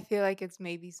 And I feel like it's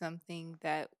maybe something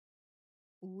that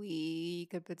we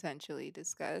could potentially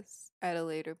discuss at a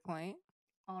later point.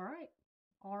 All right.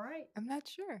 All right. I'm not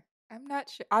sure. I'm not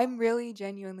sure. I'm really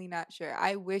genuinely not sure.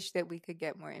 I wish that we could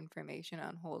get more information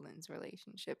on Holden's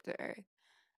relationship to Earth.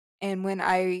 And when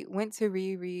I went to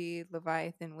reread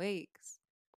Leviathan Wakes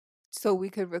so we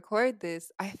could record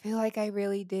this, I feel like I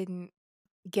really didn't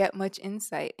get much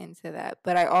insight into that.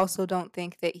 But I also don't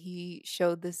think that he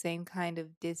showed the same kind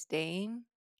of disdain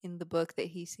in the book that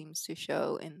he seems to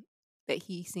show and that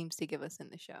he seems to give us in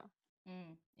the show.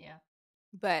 Yeah.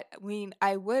 But I mean,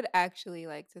 I would actually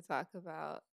like to talk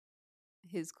about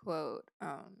his quote.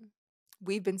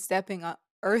 We've been stepping on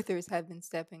Earthers have been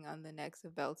stepping on the necks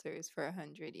of Belters for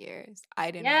 100 years.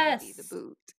 I didn't want to be the Yes.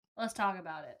 boot. Let's talk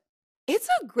about it. It's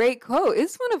a great quote.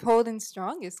 It's one of Holden's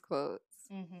strongest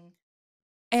quotes. Mm-hmm.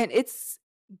 And it's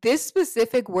this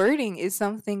specific wording is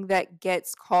something that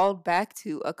gets called back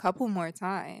to a couple more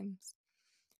times.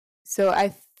 So I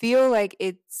feel like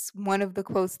it's one of the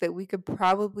quotes that we could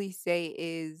probably say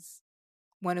is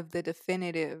one of the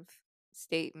definitive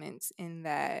statements in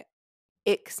that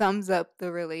it sums up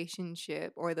the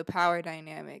relationship or the power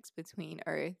dynamics between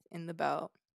Earth and the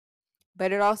Belt.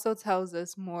 But it also tells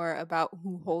us more about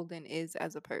who Holden is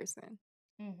as a person.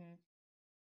 Mm-hmm.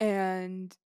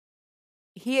 And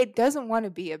he doesn't want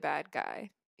to be a bad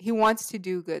guy. He wants to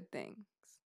do good things.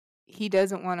 He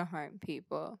doesn't want to harm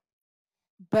people.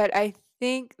 But I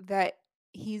think that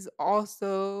he's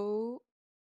also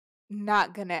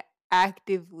not going to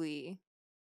actively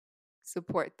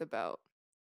support the Belt.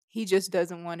 He just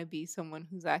doesn't want to be someone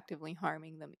who's actively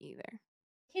harming them either.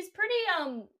 He's pretty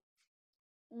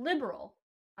liberal.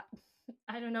 I,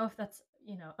 I don't know if that's,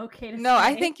 okay to No,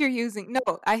 I say. think you're using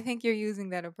I think you're using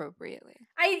that appropriately.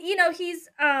 He's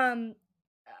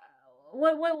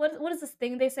what is this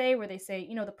thing they say where they say,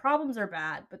 the problems are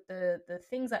bad, but the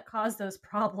things that cause those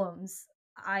problems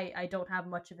I don't have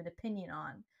much of an opinion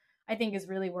on. I think is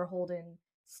really where Holden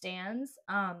stands.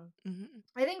 Mhm.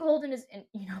 I think Holden is in,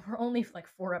 we're only like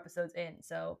 4 episodes in,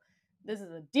 so this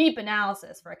is a deep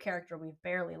analysis for a character we've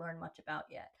barely learned much about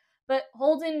yet. But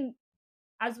Holden,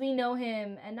 as we know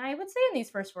him, and I would say in these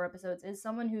first 4 episodes, is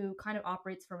someone who kind of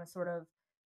operates from a sort of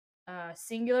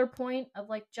singular point of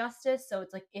like justice. So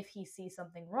it's like if he sees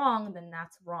something wrong, then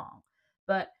that's wrong.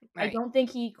 But I Right. don't think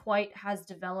he quite has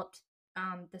developed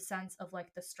the sense of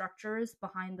like the structures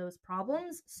behind those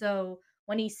problems. So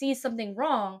when he sees something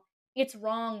wrong, it's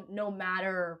wrong no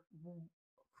matter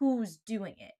who's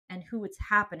doing it and who it's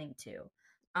happening to.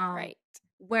 Um, Right.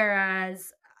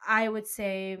 Whereas I would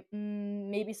say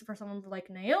maybe for someone like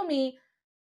Naomi,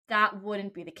 that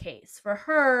wouldn't be the case. For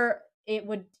her, it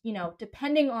would,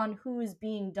 depending on who is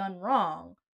being done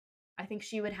wrong, I think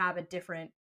she would have a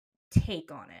different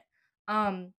take on it.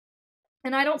 Um,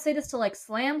 and I don't say this to like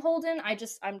slam Holden.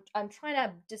 I'm trying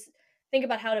to just think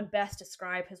about how to best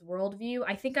describe his worldview.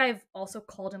 I think I've also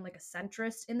called him like a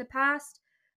centrist in the past,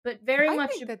 but very I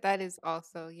much think that that is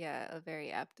also, yeah, a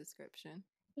very apt description.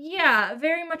 yeah,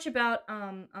 very much about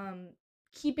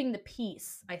keeping the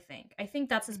peace, I think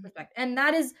that's his Mhm. perspective, and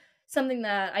that is something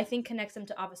that I think connects him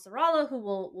to Avasarala, who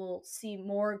will see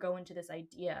more go into this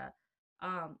idea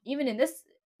even in this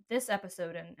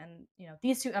episode, and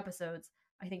these 2 episodes.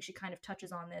 I think she kind of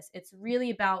touches on this. It's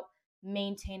really about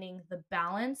maintaining the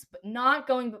balance, but not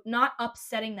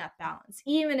upsetting that balance,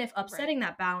 even if Right. upsetting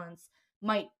that balance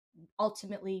might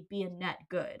ultimately be a net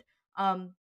good.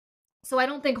 So I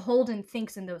don't think Holden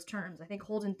thinks in those terms. I think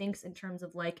Holden thinks in terms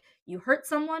of like you hurt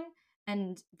someone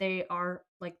and they are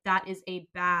like that is a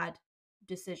bad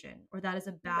decision or that is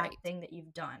a bad Right. thing that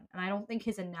you've done. And I don't think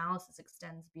his analysis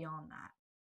extends beyond that.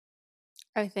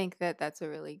 I think that that's a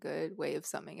really good way of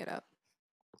summing it up.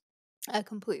 I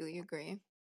completely agree.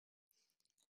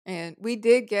 And we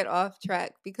did get off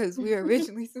track because we were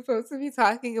originally supposed to be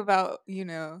talking about,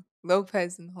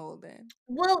 Lopez and Holden.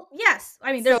 Well, yes.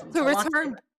 I mean, So there's to a lot to say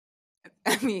return,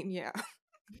 I mean, yeah,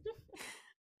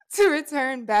 to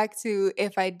return back to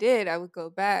if I did, I would go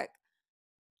back.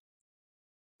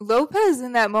 Lopez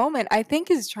in that moment, I think,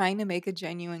 is trying to make a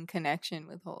genuine connection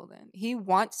with Holden. He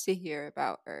wants to hear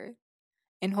about Earth.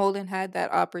 And Holden had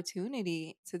that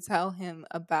opportunity to tell him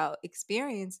about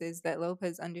experiences that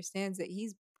Lopez understands that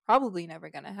he's probably never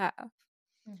going to have.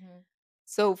 hmm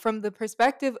So, from the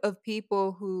perspective of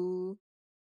people who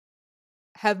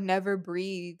have never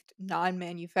breathed non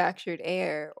manufactured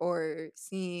air or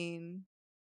seen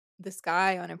the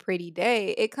sky on a pretty day,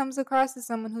 it comes across as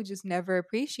someone who just never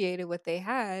appreciated what they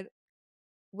had,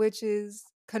 which is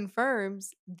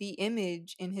confirms the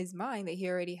image in his mind that he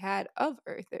already had of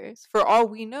Earthers. For all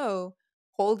we know,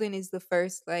 Holden is the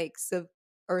first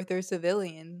Earther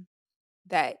civilian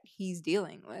that he's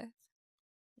dealing with.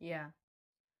 Yeah.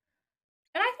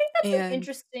 And I think that's an And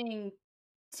interesting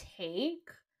take.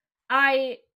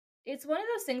 I It's one of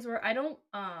those things where I don't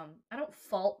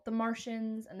fault the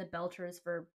Martians and the Belters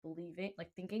for believing,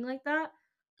 like, thinking like that.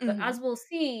 But as Mhm. we'll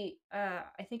see,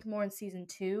 I think more in season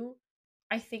 2,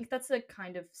 I think that's a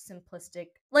kind of simplistic,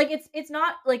 like, it's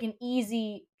not like an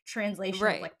easy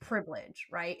translation of, Right. like, privilege,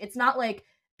 right? It's not like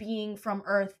being from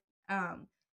Earth um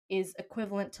is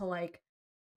equivalent to, like,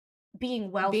 being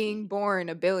Being wealthy. born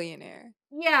a billionaire.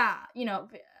 Yeah,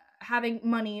 having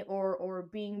money, or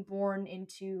being born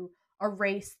into a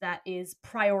race that is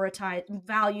prioritized,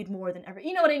 valued more than ever.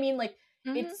 You know what I mean? Like,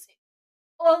 Mhm. it's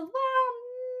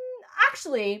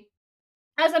actually,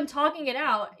 as I'm talking it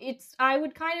out, it's I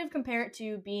would kind of compare it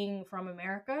to being from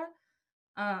America,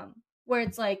 where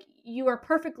it's like you are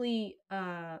perfectly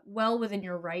well within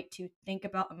your right to think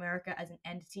about America as an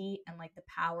entity, and, like, the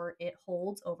power it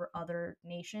holds over other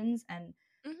nations, and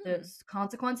the Mhm.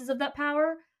 consequences of that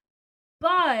power.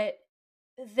 But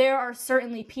there are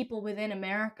certainly people within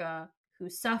America who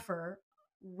suffer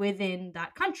within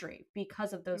that country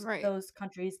because of Right. those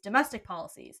countries' domestic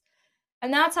policies.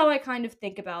 And that's how I kind of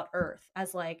think about Earth,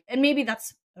 as, like, and maybe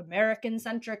that's American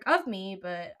centric of me,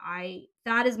 but I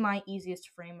that is my easiest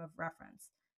frame of reference.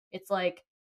 It's like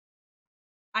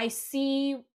I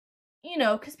see,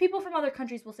 cuz people from other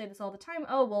countries will say this all the time,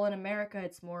 "Oh, well, in America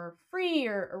it's more free,"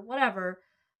 or whatever.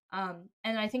 And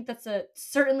I think that's a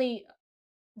certainly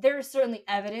there is certainly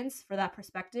evidence for that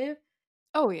perspective,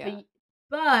 Oh, but yeah.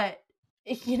 but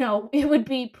it would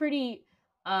be pretty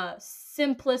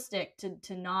simplistic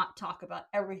to not talk about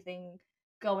everything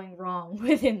going wrong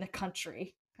within the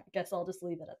country. I guess I'll just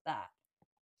leave it at that.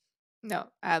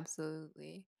 No,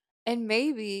 absolutely. And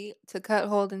maybe to cut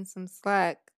Holden some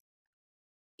slack,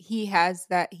 he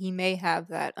may have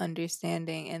that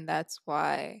understanding, and that's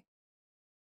why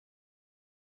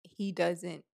he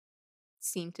doesn't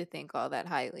seem to think all that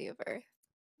highly of Earth.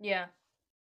 Yeah.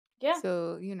 Yeah.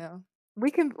 So,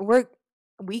 we can work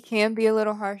we can be a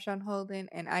little harsh on Holden,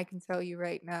 and I can tell you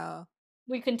right now,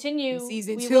 in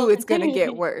season We 2, will it's gonna get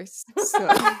continue. worse. So,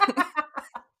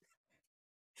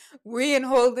 me and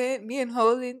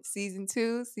Holden, season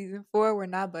 2, season 4, we're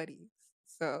not buddies.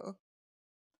 So,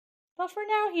 But for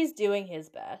now he's doing his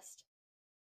best.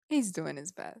 he's doing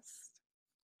his best.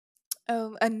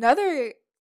 Another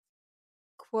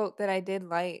quote that I did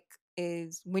like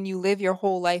is, "When you live your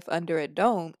whole life under a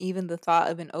dome, even the thought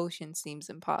of an ocean seems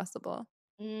impossible."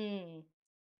 Mm.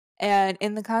 And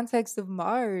in the context of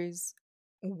Mars,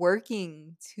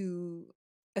 working to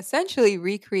essentially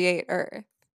recreate Earth,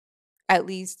 at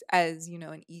least as,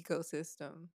 an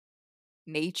ecosystem,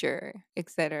 nature,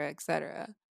 etc.,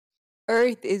 etc.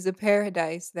 Earth is a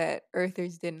paradise that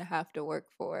Earthers didn't have to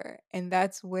work for. And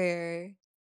that's where,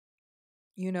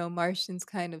 Martians'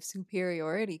 kind of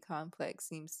superiority complex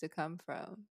seems to come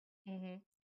from. Mhm.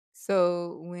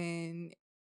 So when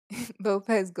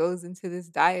Lopez goes into this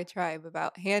diatribe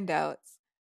about handouts,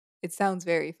 it sounds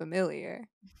very familiar.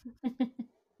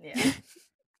 Yeah.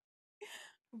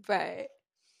 But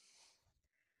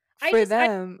I for just I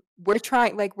them,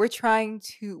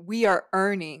 we are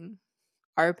earning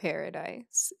our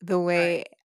paradise the Right. way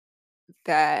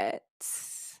that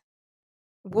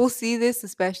we'll see this,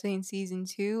 especially in season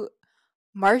 2.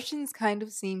 Martians kind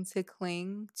of seem to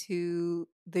cling to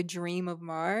the dream of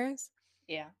Mars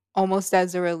Yeah. almost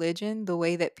as a religion, the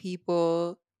way that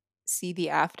people see the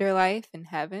afterlife in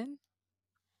heaven.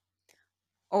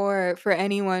 Or for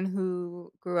anyone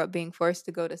who grew up being forced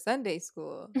to go to Sunday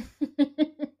school,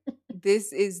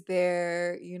 this is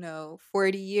their,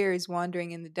 40 years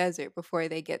wandering in the desert before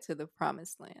they get to the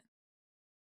promised land.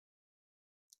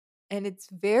 And it's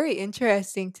very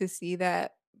interesting to see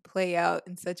that play out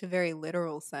in such a very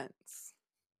literal sense.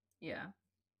 Yeah.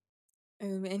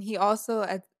 And he also,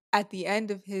 at the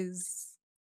end of his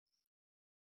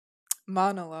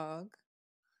monologue,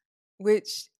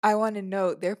 which I want to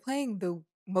note, they're playing the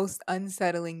most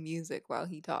unsettling music while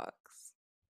he talks.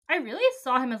 I really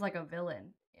saw him as, like, a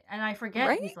villain, and I forget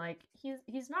Right?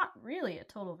 he's not really a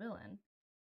total villain.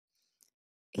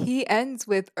 He ends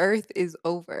with Earth is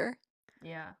over.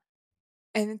 Yeah.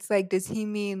 And it's like, does he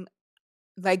mean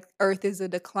like Earth is a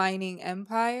declining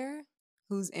empire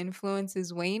whose influence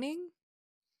is waning?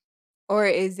 Or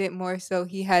is it more so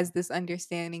he has this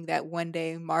understanding that one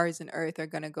day Mars and Earth are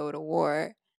going to go to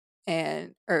war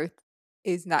and Earth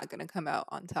is not going to come out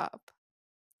on top?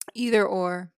 Either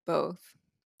or, both.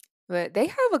 But they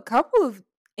have a couple of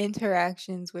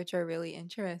interactions which are really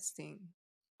interesting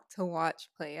to watch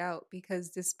play out because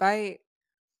despite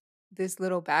this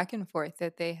little back and forth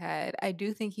that they had, I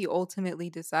do think he ultimately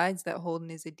decides that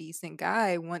Holden is a decent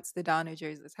guy once the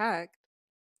Donagers attack.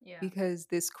 Yeah. because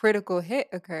this critical hit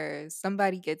occurs.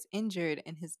 Somebody gets injured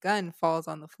and his gun falls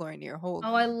on the floor near Oh,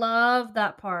 I Holden. love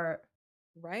that part.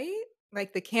 Right?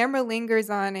 Like the camera lingers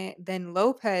on it, then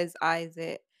Lopez eyes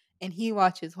it and he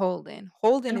watches Holden.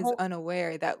 Holden And is Hol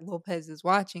unaware that Lopez is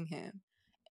watching him.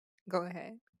 Go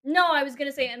ahead. No, I was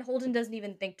gonna say, and Holden doesn't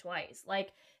even think twice.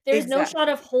 Like, there's no shot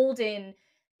of Exactly. Holden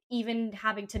even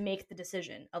having to make the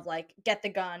decision of like get the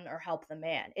gun or help the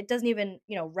man. It doesn't even,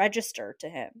 register to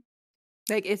him.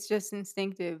 Like it's just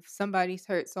instinctive. Somebody's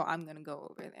hurt, so I'm gonna go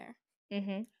over there.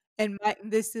 Mhm. And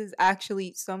this is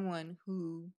actually someone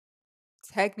who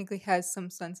technically has some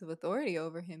sense of authority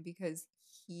over him because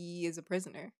he is a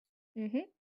prisoner. Mhm.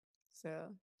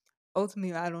 So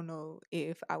ultimately, I don't know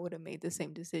if I would have made the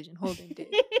same decision Holden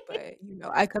did, but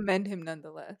I commend him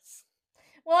nonetheless.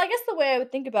 Well, I guess the way I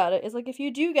would think about it is like if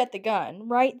you do get the gun,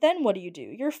 right? Then what do?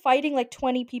 You're fighting like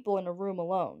 20 people in a room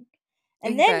alone.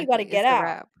 And then you got to Exactly, get it's a out.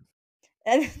 wrap.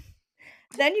 And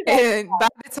then you got to And by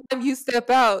the time you step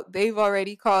out, they've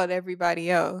already called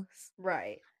everybody else.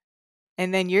 right.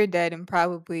 And then you're dead and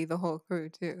probably the whole crew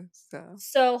too. So,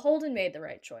 So Holden made the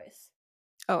right choice.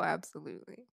 oh,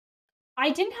 absolutely. I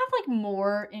didn't have like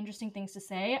more interesting things to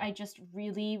say. I just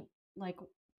really like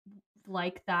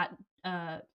like that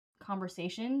uh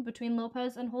conversation between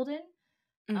Lopez and Holden.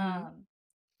 Mhm. Um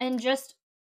and just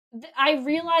I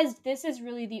realized this is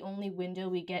really the only window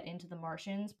we get into the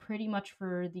Martians pretty much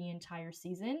for the entire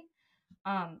season.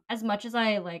 As much as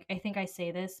I think I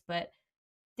say this, but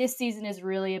this season is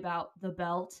really about the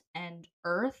belt and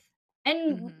Earth.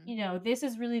 And Mhm. this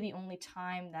is really the only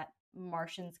time that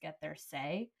Martians get their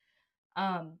say.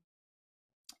 Um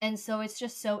and so it's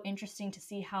just so interesting to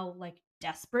see how like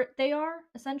desperate they are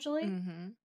essentially.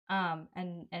 Mhm.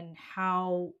 And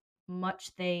how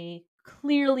much they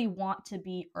clearly want to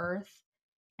be Earth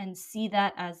and see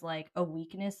that as like a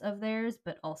weakness of theirs,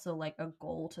 but also like a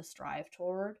goal to strive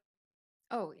toward.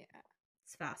 Oh yeah.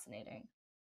 It's fascinating.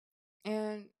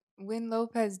 And when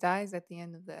Lopez dies at the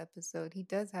end of the episode, he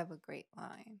does have a great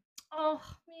line. Oh,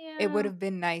 It would yeah. have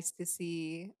been nice to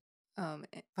see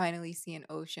finally see an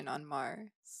ocean on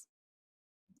Mars.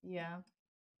 Yeah.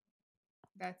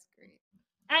 That's great.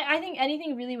 I think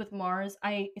anything really with Mars,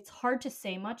 it's hard to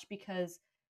say much because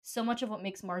so much of what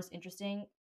makes Mars interesting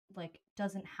like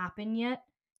doesn't happen yet.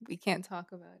 We can't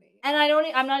talk about it And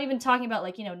I'm not even talking about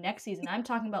like, next season. I'm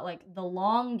talking about like the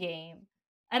long game.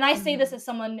 And I yet. say this Mhm. as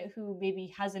someone who maybe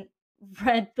hasn't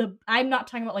read I'm not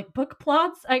talking about like book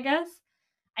plots, I guess.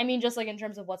 I mean just like in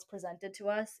terms of what's presented to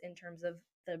us in terms of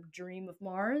the dream of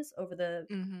Mars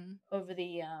Mhm. over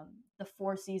the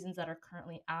 4 seasons that are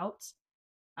currently out.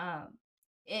 Um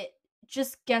it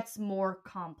just gets more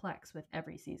complex with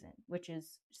every season, which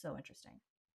is so interesting.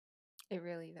 It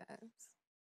really does.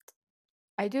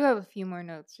 I do have a few more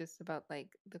notes just about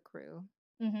like the crew.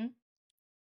 Mhm.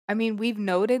 I mean, we've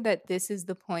noted that this is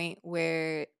the point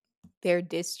where their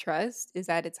distrust is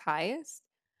at its highest.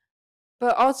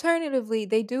 But alternatively,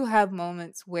 they do have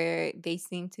moments where they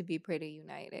seem to be pretty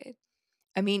united.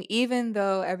 I mean, even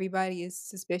though everybody is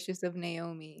suspicious of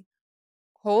Naomi,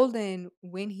 Holden,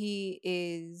 when he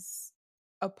is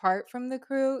apart from the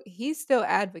crew, he's still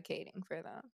advocating for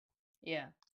them, Yeah.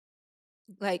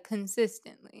 like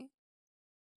consistently.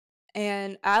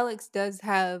 And Alex does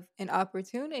have an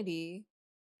opportunity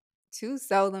to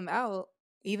sell them out,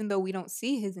 even though we don't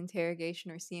see his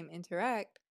interrogation or see him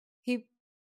interact. He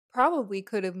probably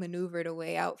could have maneuvered a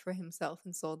way out for himself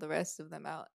and sold the rest of them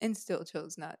out and still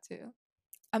chose not to.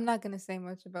 I'm not going to say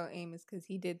much about Amos because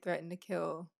he did threaten to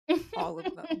kill all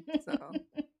of them. So,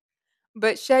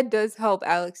 but Shed does help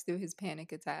Alex through his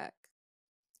panic attack.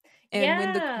 And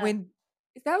Yeah. when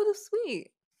that was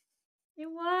sweet. It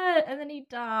was, and then he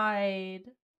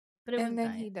died. But it was And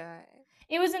then nice. he died.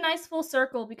 It was a nice full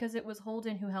circle because it was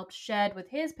Holden who helped Shed with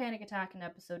his panic attack in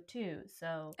episode 2.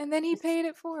 So, And then he this paid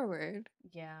it forward.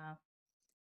 yeah.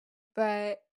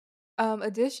 But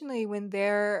additionally, when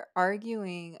they're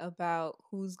arguing about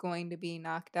who's going to be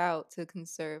knocked out to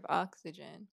conserve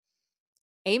oxygen,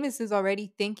 Amos is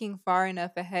already thinking far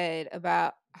enough ahead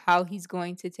about how he's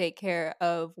going to take care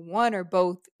of one or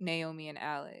both Naomi and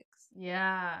Alex.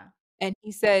 Yeah. And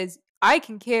he says, I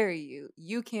can carry you.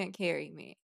 You can't carry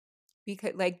me.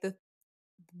 Because like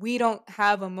we don't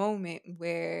have a moment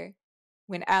where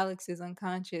when Alex is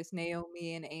unconscious,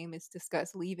 Naomi and Amos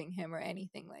discuss leaving him or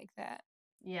anything like that.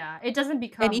 Yeah. It doesn't And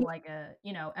become he like a,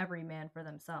 every man for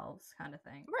themselves kind of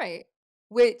thing. right.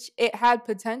 Which it had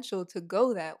potential to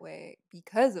go that way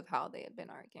because of how they had been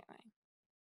arguing.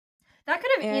 That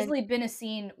could have And easily been a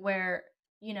scene where,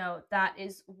 that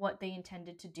is what they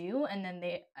intended to do and then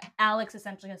Alex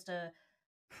essentially has to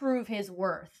prove his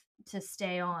worth to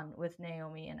stay on with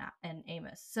Naomi and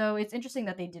Amos. So it's interesting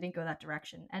that they didn't go that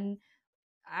direction. And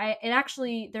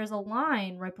actually there's a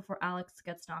line right before Alex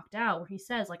gets knocked out where he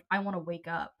says like I want to wake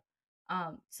up.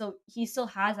 So he still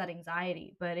has that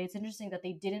anxiety, but it's interesting that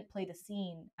they didn't play the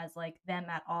scene as like them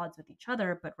at odds with each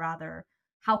other, but rather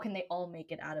how can they all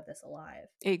make it out of this alive?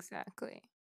 Exactly.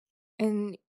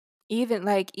 And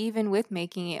even with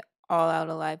making it all out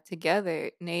alive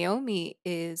together, Naomi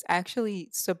is actually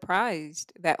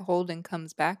surprised that Holden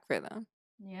comes back for them,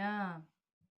 Yeah.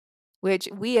 which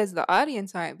we as the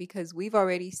audience aren't because we've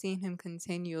already seen him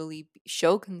continually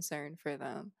show concern for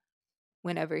them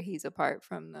whenever he's apart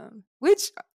from them.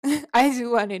 Which I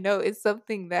do want to know is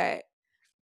something that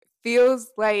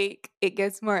feels like it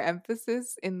gets more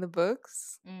emphasis in the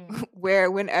books, Mm. where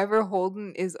whenever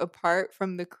Holden is apart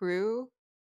from the crew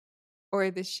or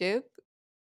the ship,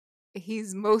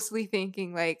 he's mostly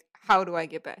thinking like, "How do I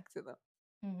get back to them?"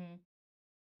 Mhm.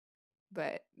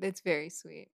 But it's very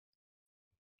sweet.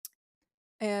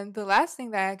 And the last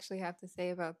thing that I actually have to say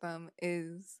about them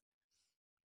is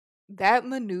that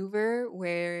maneuver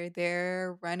where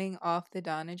they're running off the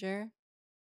Donager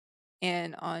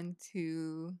and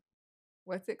onto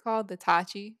what's it called? The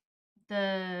Tachi.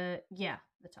 The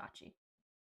Tachi.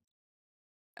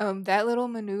 That little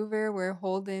maneuver where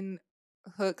Holden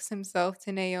hooks himself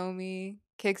to Naomi,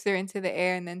 kicks her into the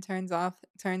air, and then turns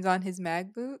on his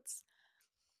mag boots.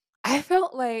 I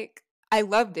felt like I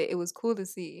loved it. It was cool to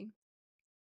see.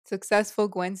 Successful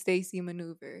Gwen Stacy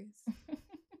maneuvers.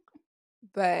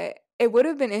 But it would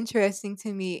have been interesting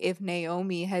to me if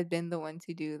Naomi had been the one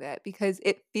to do that because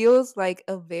it feels like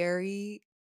a very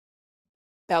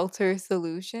Belter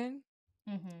solution.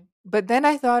 Mhm. But then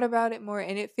I thought about it more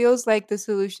and it feels like the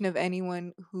solution of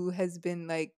anyone who has been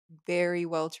like very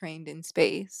well trained in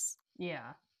space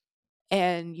Yeah.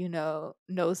 and,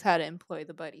 knows how to employ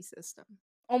the buddy system.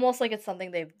 Almost like it's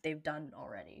something they've done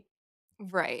already.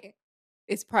 Right.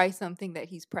 It's probably something that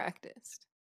he's practiced.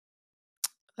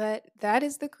 But that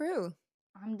is the crew.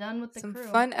 I'm done with the Some crew.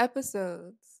 fun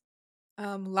episodes.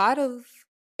 Lot of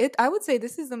it. I would say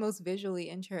this is the most visually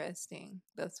interesting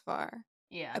thus far.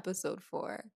 Yeah. Episode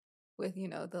 4 with,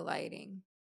 the lighting.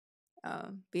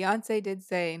 Beyonce did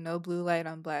say no blue light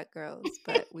on black girls,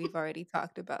 but we've already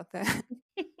talked about that.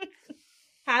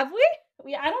 Have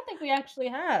we? I don't think we actually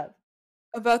have.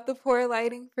 About the poor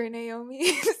lighting for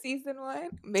Naomi season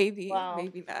 1? Maybe, Wow.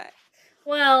 maybe not.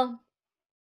 Well,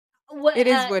 what It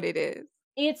is what it is.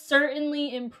 it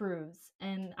certainly improves,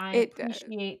 and I It does.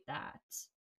 appreciate that.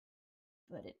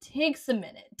 But it takes a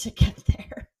minute to get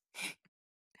there.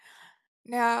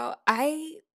 Now,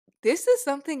 I this is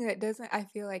something that doesn't I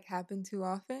feel like happen too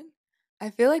often. I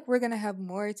feel like we're gonna have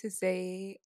more to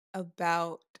say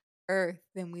about Earth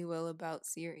than we will about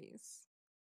series.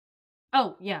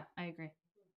 Oh, yeah, I agree.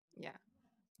 Yeah.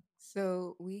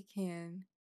 So we can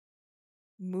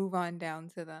move on down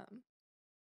to them.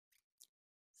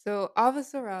 So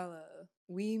Avasarala,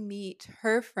 we meet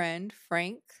her friend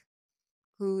Frank,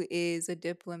 who is a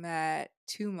diplomat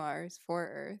to Mars for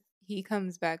Earth. He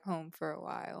comes back home for a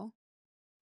while.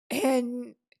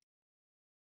 And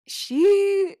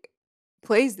she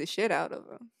plays the shit out of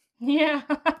him. Yeah.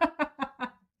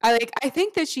 I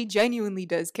think that she genuinely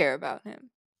does care about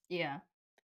him. Yeah.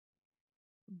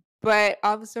 But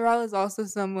Avasarala is also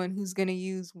someone who's gonna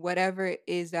use whatever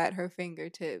is at her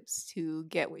fingertips to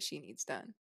get what she needs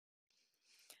done.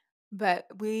 But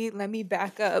let me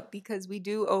back up because we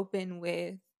do open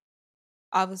with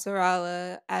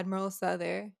Avasarala, Admiral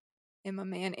Souther, and my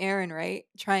man Aaron Wright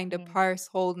trying to Mhm. parse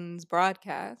Holden's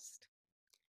broadcast.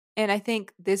 And I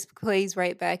think this plays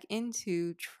right back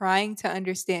into trying to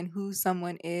understand who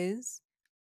someone is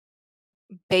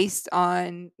based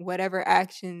on whatever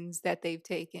actions that they've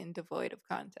taken devoid of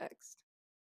context.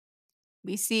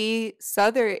 We see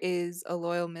Souther is a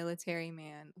loyal military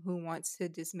man who wants to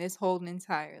dismiss Holden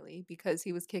entirely because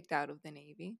he was kicked out of the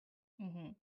Navy.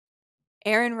 Mhm.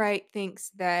 Aaron Wright thinks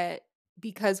that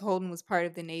because Holden was part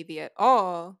of the Navy at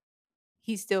all,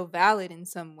 he's still valid in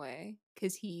some way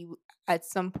because at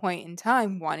some point in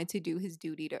time, wanted to do his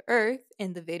duty to Earth,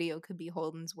 and the video could be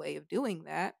Holden's way of doing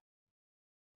that,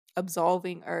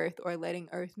 absolving Earth or letting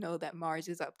Earth know that Mars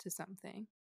is up to something.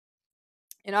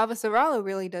 And Avasarala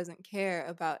really doesn't care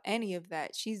about any of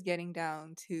that. She's getting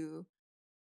down to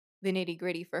the nitty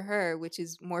gritty for her, which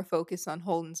is more focused on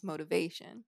Holden's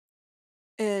motivation.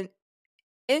 And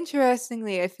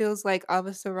interestingly, it feels like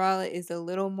Avasarala is a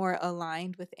little more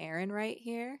aligned with Aaron right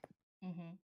here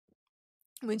Mhm.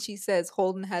 when she says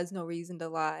Holden has no reason to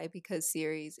lie because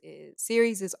Ceres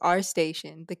is our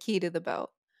station, the key to the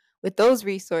belt. With those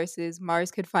resources,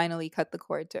 Mars could finally cut the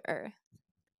cord to Earth.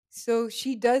 So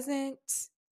she doesn't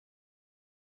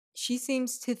she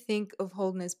seems to think of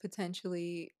Holden as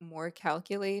potentially more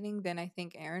calculating than I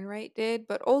think Aaron Wright did,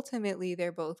 but ultimately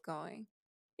they're both going,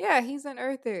 yeah, he's an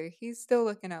earther. He's still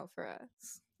looking out for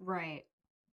us. Right.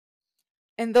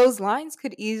 And those lines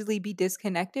could easily be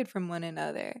disconnected from one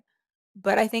another.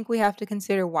 But I think we have to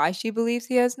consider why she believes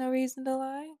he has no reason to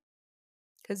lie.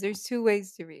 Because there's two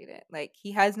ways to read it. Like,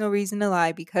 he has no reason to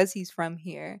lie because he's from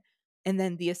here. And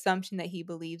then the assumption that he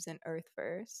believes in Earth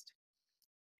first.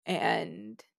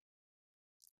 And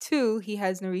two, he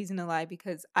has no reason to lie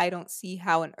because I don't see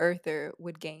how an Earther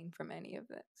would gain from any of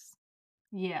this.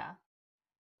 Yeah.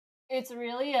 It's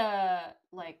really a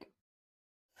like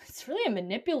it's really a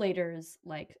manipulator's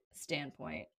like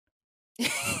standpoint.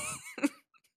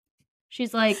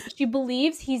 She's like she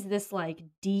believes he's this like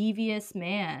devious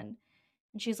man.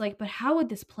 And she's like, "But how would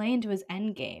this play into his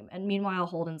end game?" And meanwhile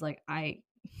Holden's like, "I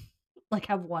like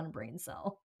have one brain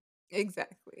cell."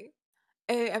 Exactly.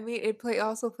 And I mean, it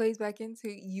also plays back into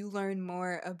you learn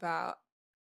more about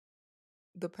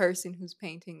the person who's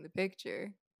painting the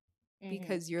picture Mhm.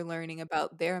 because you're learning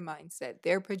about their mindset.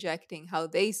 They're projecting how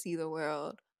they see the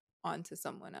world onto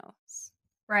someone else.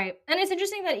 Right. And it's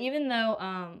interesting that even though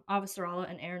Avasarala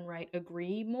and Aaron Wright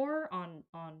agree more on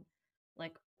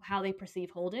like how they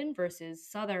perceive Holden versus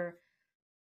Souther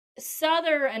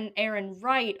and Aaron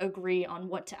Wright agree on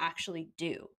what to actually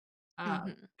do.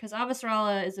 Mhm. Because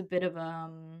Avasarala is a bit of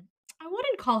I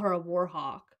wouldn't call her a war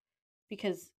hawk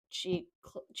because she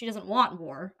doesn't want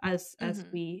war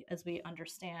Mhm. as we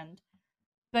understand.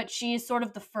 But she is sort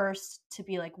of the first to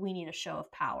be like, we need a show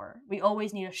of power. We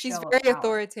always need a She's show of very power.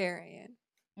 authoritarian,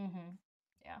 Hmm.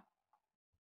 Yeah.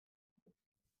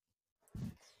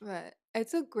 but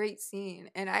it's a great scene,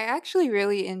 and I actually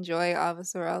really enjoy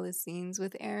Avasarala's scenes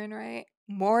with Aaron Wright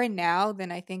more now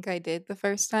than I think I did the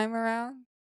first time around.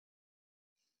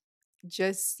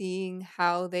 Just seeing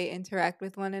how they interact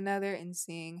with one another and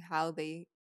seeing how they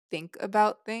think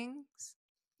about things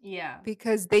Yeah.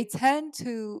 because they tend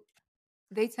to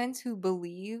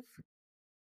believe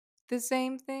the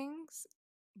same things,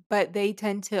 but they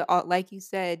tend to, like you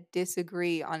said,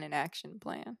 disagree on an action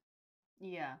plan.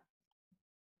 Yeah.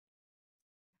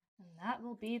 And that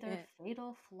will be their And,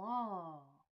 fatal flaw.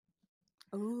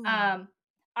 ooh. Um,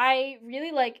 I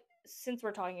really like since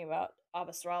we're talking about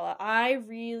Abasrala, I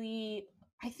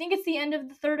think it's the end of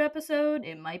the third episode.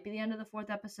 It might be the end of the fourth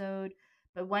episode,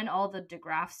 but when all the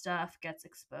DeGraff stuff gets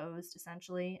exposed,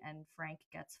 essentially, and Frank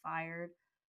gets fired,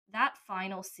 that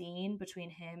final scene between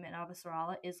him and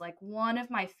Abasrala is like one of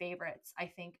my favorites. I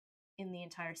think in the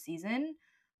entire season.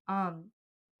 Um,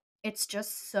 it's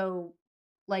just so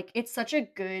like it's such a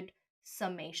good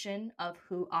summation of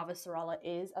who Avasarala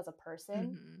is as a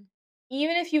person. Mhm.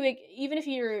 Even if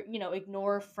you're,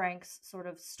 ignore Frank's sort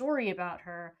of story about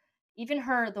her, even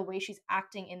her the way she's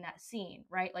acting in that scene,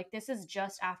 right? Like this is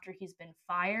just after he's been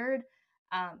fired.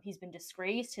 He's been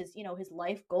disgraced. His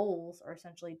life goals are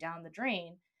essentially down the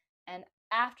drain. And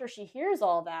after she hears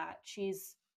all that,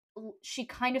 she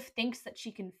kind of thinks that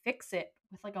she can fix it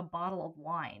with like a bottle of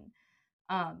wine,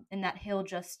 and that he'll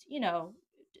just,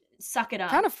 suck it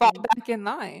Kind up. of fall back in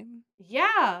line.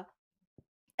 Yeah,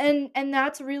 and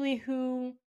that's really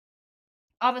who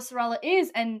Avasarala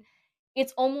is, and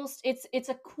it's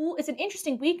an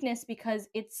interesting weakness because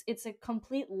it's a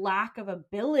complete lack of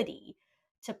ability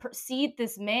to perceive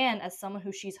this man as someone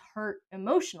who she's hurt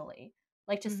emotionally,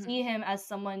 like to see Mhm. him as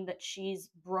someone that she's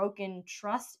broken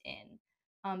trust in,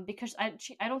 because I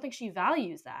don't think she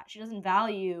values that. She doesn't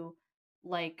value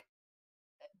like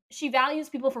she values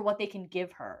people for what they can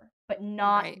give her, but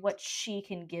not Right. what she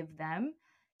can give them.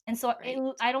 And so Right.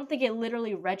 I don't think it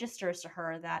literally registers to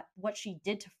her that what she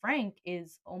did to Frank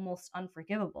is almost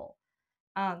unforgivable.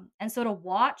 And so to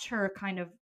watch her kind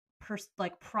of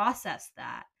process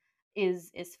that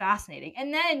is fascinating.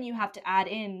 And then you have to add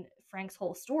in Frank's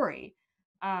whole story,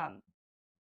 um,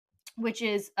 which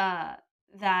is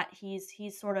that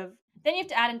he's sort of then you have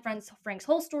to add in Frank's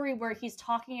whole story where he's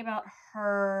talking about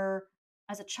her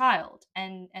as a child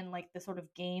and like the sort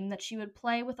of game that she would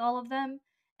play with all of them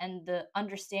and the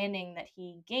understanding that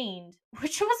he gained,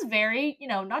 which was very,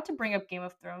 not to bring up Game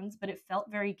of Thrones, but it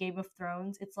felt very Game of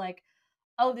Thrones. It's like,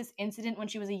 oh, this incident when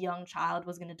she was a young child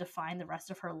was going to define the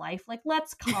rest of her life. Like,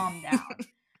 let's calm down.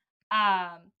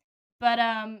 Um, but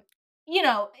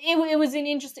it was an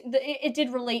interesting. It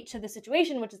did relate to the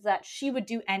situation, which is that she would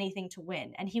do anything to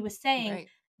win, and he was saying Right.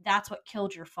 that's what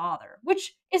killed your father,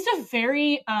 which is a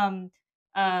very Big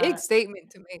uh statement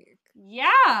to make.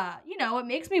 yeah, it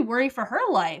makes me worry for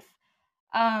her life.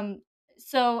 Um,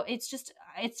 so it's just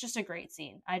a great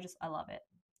scene. I love it.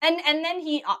 And then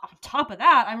he on top of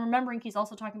that, I'm remembering he's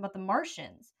also talking about the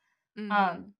Martians. Um,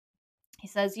 Mhm. he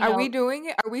says, Are we doing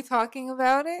it? Are we talking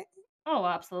about it? oh,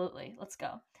 absolutely. Let's go.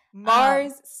 Um,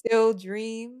 Mars still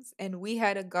dreams, and we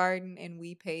had a garden and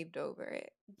we paved over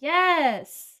it.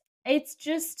 yes. It's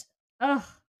just ugh.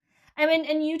 I mean,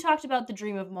 and you talked about the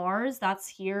dream of Mars, that's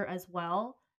here as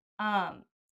well. Um,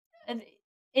 and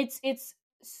it's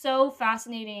so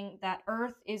fascinating that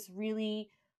Earth is really,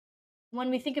 when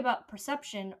we think about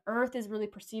perception, Earth is really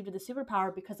perceived as a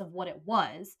superpower because of what it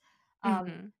was,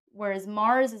 Mhm. whereas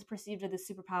Mars is perceived as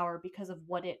a superpower because of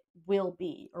what it will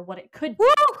be or what it could be.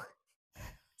 Woo!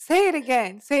 Say it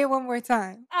again. Say it one more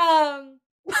time. Um,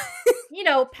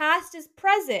 past is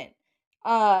present.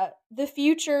 The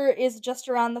future is just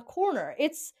around the corner.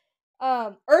 It's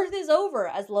Earth is over,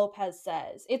 as Lopez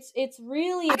says. It's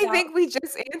really I think we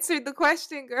just answered the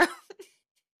question, girl.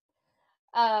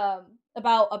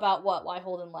 about what? Why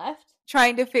Holden left?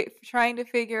 Trying to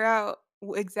figure out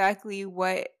exactly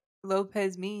what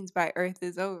Lopez means by Earth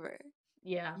is over.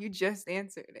 Yeah. You just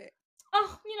answered it.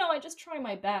 Oh, I just try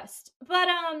my best. But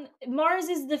Mars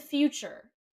is the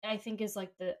future, I think is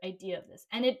like the idea of this.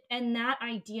 And that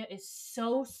idea is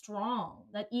so strong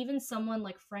that even someone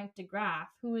like Frank DeGraff,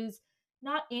 who is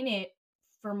not in it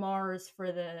for Mars for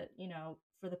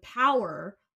for the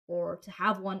power or to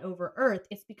have one over Earth,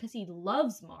 it's because he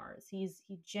loves Mars. He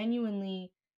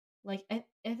genuinely like I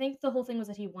think the whole thing was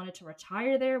that he wanted to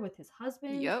retire there with his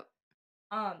husband. Yep.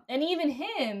 And even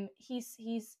him, he's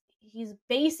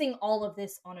basing all of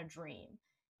this on a dream.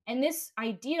 And this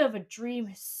idea of a dream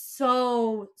is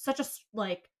such a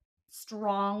like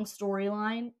strong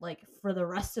storyline like for the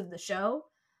rest of the show,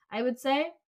 I would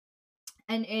say.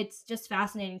 And it's just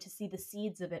fascinating to see the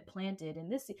seeds of it planted in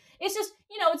this. It's just,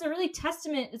 it's a really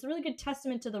good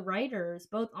testament to the writers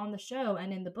both on the show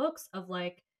and in the books of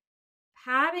like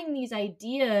having these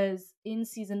ideas in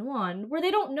season 1 where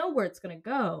they don't know where it's going to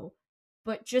go,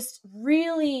 but just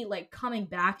really like coming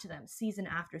back to them season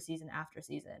after season after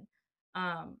season.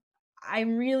 Um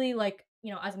I'm really like,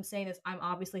 as I'm saying this, I'm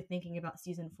obviously thinking about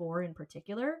season 4 in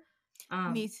particular. Me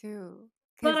Um too.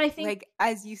 but Because, I think like,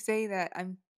 as you say that,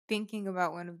 I'm thinking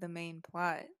about one of the main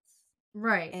plots,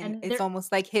 right. and And it's there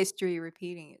almost like history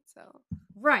repeating itself.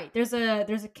 right, there's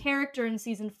a character in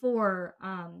season 4,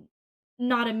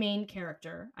 not a main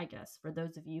character, I guess, for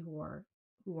those of you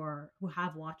who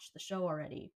have watched the show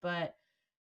already, but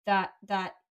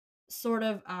that sort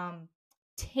of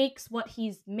takes what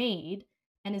he's made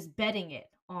and is betting it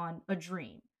on a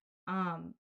dream.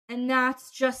 Um and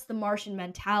that's just the Martian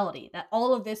mentality that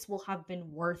all of this will have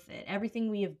been worth it. Everything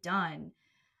we have done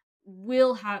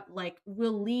will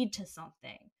lead to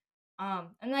something.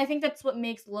 And I think that's what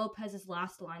makes Lopez's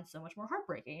last line so much more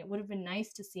heartbreaking. It would have been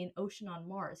nice to see an ocean on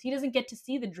Mars. He doesn't get to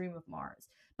see the dream of Mars,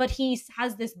 but he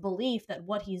has this belief that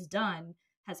what he's done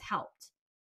has helped.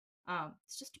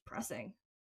 It's just depressing.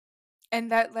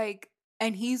 And that, like,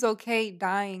 and he's okay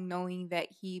dying knowing that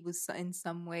he was in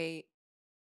some way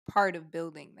part of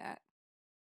building that.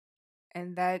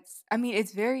 And that's, I mean,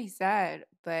 it's very sad,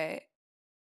 but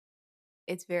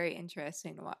it's very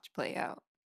interesting to watch play out.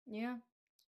 Yeah.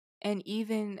 And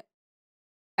even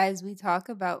as we talk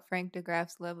about Frank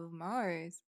DeGraff's love of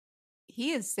Mars,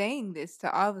 he is saying this to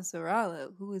Avasarala,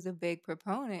 who is a big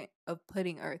proponent of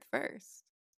putting Earth first.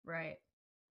 Right.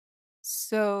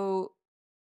 So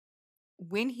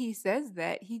when he says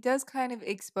that, he does kind of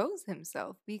expose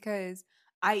himself because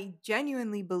I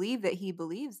genuinely believe that he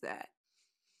believes that.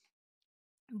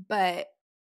 But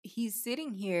he's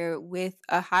sitting here with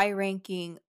a high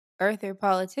ranking Earther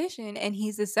politician and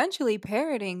he's essentially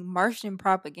parroting Martian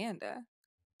propaganda.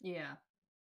 Yeah.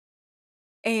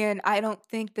 And I don't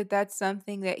think that that's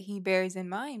something that he bears in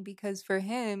mind because for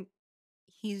him,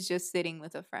 he's just sitting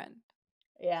with a friend.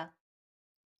 Yeah.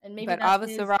 And maybe But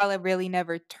that's his. Avasarala really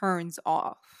never turns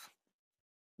off.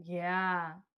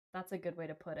 Yeah. That's a good way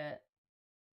to put it.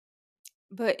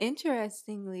 But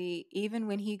interestingly, even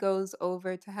when he goes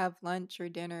over to have lunch or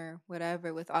dinner,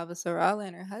 whatever, with Avasarala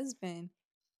and her husband,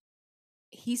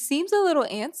 he seems a little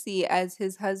antsy as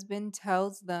his husband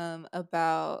tells them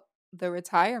about the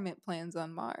retirement plans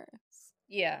on Mars.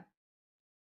 Yeah.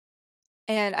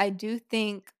 And I do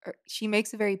think she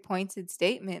makes a very pointed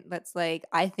statement that's like,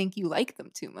 I think you like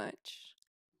them too much.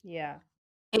 Yeah.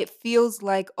 It feels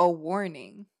like a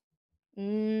warning.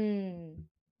 Mm.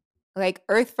 Like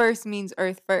Earth first means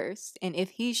Earth first. And if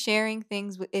he's sharing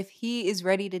things, if he is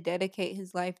ready to dedicate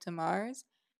his life to Mars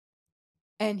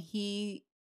and he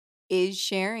is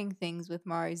sharing things with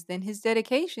Mars, then his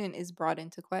dedication is brought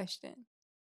into question.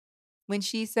 When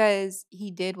she says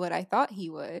he did what I thought he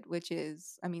would, which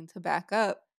is, I mean, to back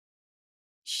up,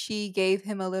 she gave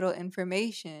him a little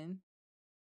information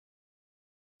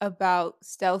about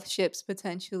stealth ships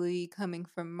potentially coming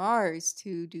from Mars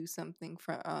to do something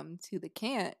for to the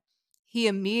camp. He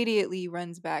immediately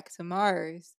runs back to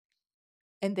Mars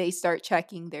and they start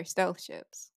checking their stealth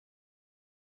ships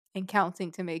and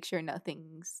counting to make sure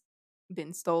nothing's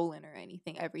been stolen or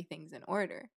anything, everything's in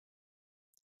order.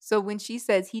 So when she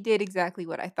says he did exactly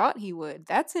what I thought he would,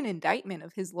 that's an indictment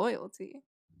of his loyalty.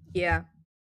 Yeah.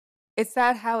 It's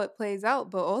sad how it plays out,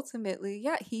 but ultimately,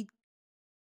 yeah, he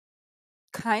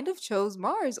kind of chose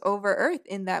Mars over Earth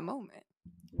in that moment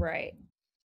Right.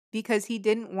 because he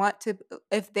didn't want to.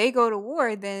 If they go to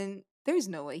war, then there's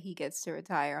no way he gets to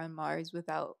retire on Mars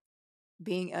without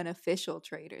being an official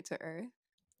traitor to Earth.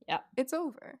 Yeah. It's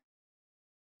over.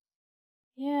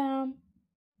 Yeah.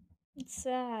 It's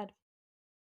sad.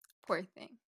 Poor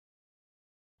thing.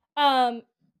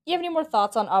 You have any more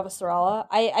thoughts on Avasarala?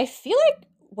 I feel like,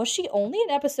 was she only in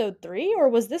episode 3, or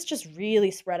was this just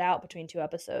really spread out between 2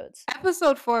 episodes?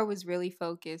 Episode 4 was really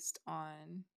focused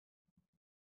on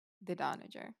the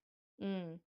Donager.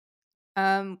 Mm.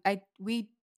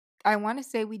 I want to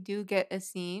say we do get a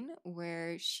scene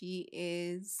where she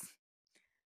is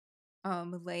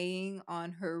laying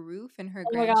on her roof and her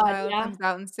Oh my god, grandchild yeah. comes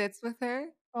out and sits with her.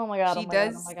 Oh my god, oh She my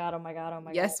god, oh my does. god, oh my god, oh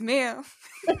my Yes, god. ma'am.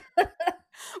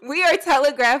 We are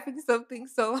telegraphing something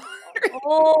so hard.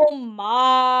 Oh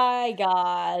my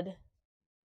god.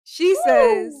 She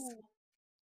says Woo!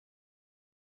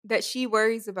 that she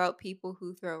worries about people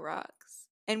who throw rocks.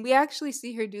 And we actually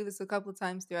see her do this a couple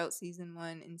times throughout season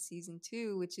 1 and season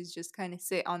 2, which is just kind of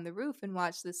sit on the roof and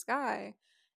watch the sky.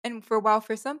 And for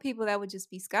some people that would just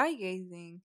be sky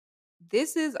gazing,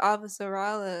 this is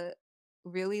Avasarala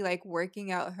really like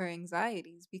working out her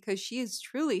anxieties because she is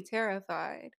truly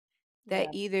terrified that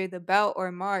Yeah, either the belt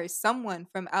or Mars, someone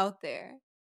from out there,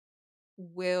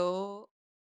 will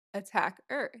attack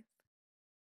Earth.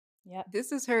 yep.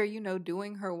 This is her,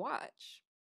 doing her watch.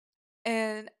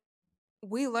 And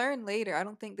we learn later, I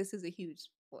don't think this is a huge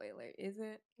spoiler, is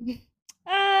it?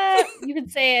 You can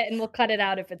say it and we'll cut it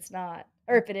out if it's not,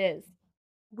 or if it is.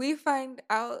 We find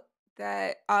out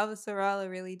that Avasarala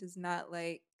really does not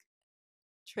like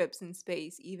trips in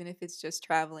space, even if it's just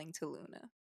traveling to Luna.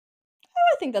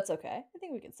 Oh, I think that's okay. I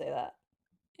think we can say that.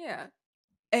 Yeah.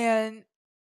 And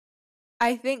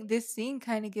I think this scene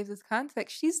kind of gives us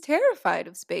context. She's terrified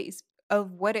of space,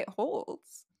 of what it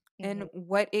holds and Mhm.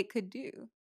 what it could do.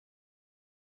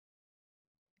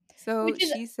 So Which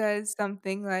is she says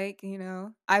something like,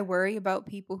 I worry about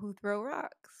people who throw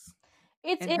rocks.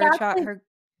 And it her child, actually her,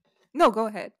 no, go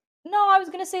ahead. no, I was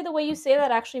gonna say the way you say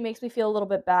that actually makes me feel a little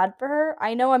bit bad for her.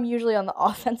 I know I'm usually on the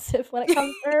offensive when it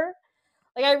comes to her.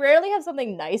 Like, I rarely have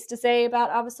something nice to say about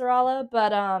Avasarala,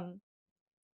 but,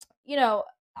 you know,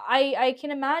 I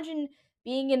can imagine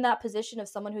being in that position of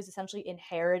someone who's essentially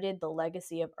inherited the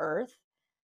legacy of Earth,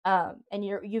 and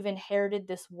you've inherited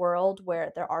this world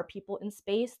where there are people in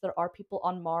space, there are people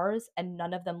on Mars, and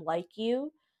none of them like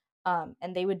you,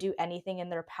 and they would do anything in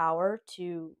their power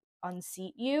to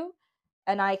unseat you.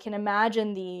 And I can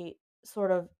imagine the sort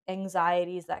of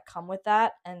anxieties that come with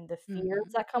that and the fears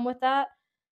Hmm. that come with that.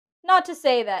 Not to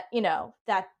say that,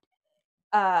 that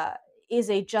uh, is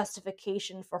a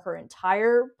justification for her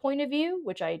entire point of view,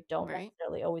 which I don't Right.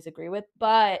 necessarily always agree with,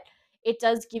 but it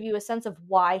does give you a sense of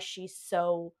why she's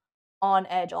so on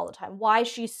edge all the time, why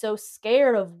she's so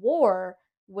scared of war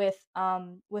with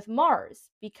Mars,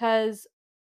 because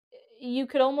you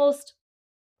could almost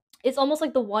it's almost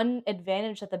like the one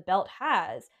advantage that the belt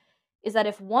has is that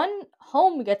if one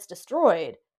home gets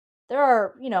destroyed, there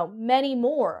are, many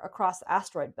more across the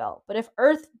asteroid belt. But if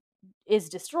Earth is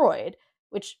destroyed,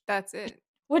 which That's it.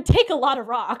 would take a lot of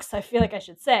rocks, I feel like I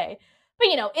should say. But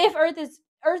if Earth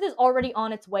is already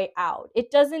on its way out, it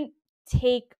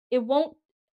won't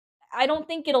I don't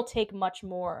think it'll take much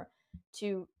more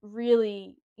to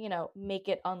really, make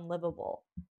it unlivable.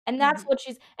 And that's Hmm. what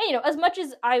and, as much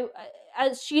as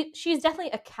she's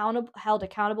definitely held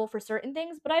accountable for certain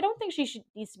things, but I don't think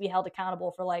needs to be held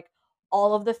accountable for like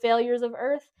all of the failures of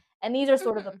Earth. And these are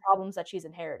sort of the Hmm. problems that she's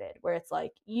inherited, where it's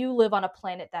like you live on a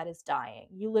planet that is dying.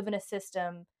 You live in a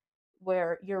system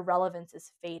where your relevance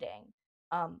is fading.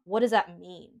 What does that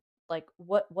mean? Like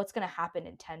what's going to happen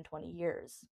in 10, 20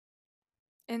 years?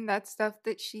 And that's stuff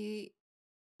that she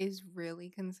is really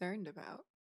concerned about.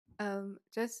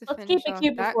 Just to Let's keep finish it off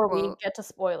cute that before we quote, get to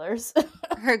spoilers.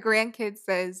 her grandkid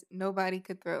says nobody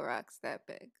could throw rocks that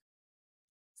big.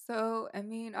 So, I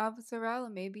mean,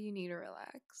 Avasarala, maybe you need to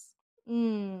relax.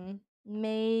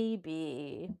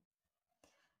 Maybe.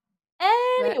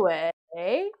 But Anyway,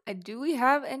 do we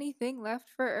have anything left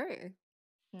for Earth?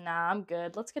 Nah, I'm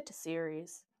good. Let's get to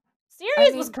series. I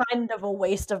Series was mean, kind of a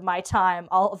waste of my time,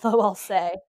 although I'll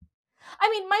say. I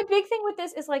mean, my big thing with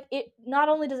this is like it not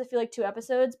only does it feel like 2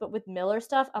 episodes, but with Miller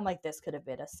stuff, I'm like, this could have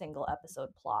been a single episode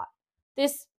plot.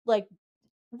 This like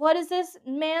what is this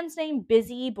man's name?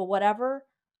 Busy, but whatever.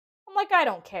 I'm like, I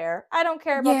don't care. I don't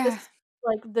care about yeah, this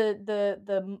like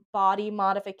the body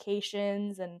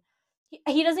modifications and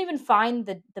he doesn't even find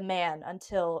the man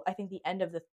until I think the end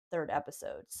of the third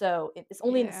episode. So it's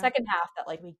only in the yeah. second half that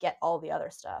like we get all the other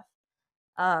stuff.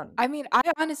 Um I mean, I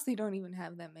honestly don't even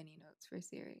have that many notes for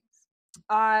series.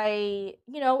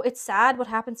 it's sad what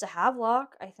happens to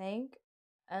Havelock, I think.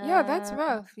 Yeah, that's Uh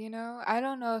rough, I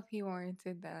don't know if he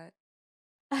warranted that.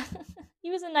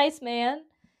 he was a nice man.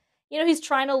 He's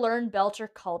trying to learn Belter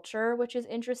culture, which is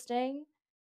interesting.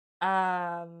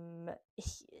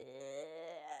 He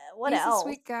what He's a else?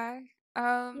 sweet guy.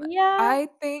 Yeah. I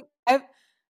think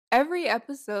every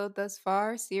episode thus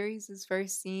far, series'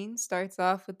 first scene starts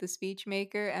off with the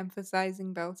speechmaker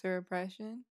emphasizing Belter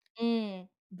oppression. Mm.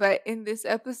 But in this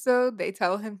episode, they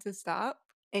tell him to stop,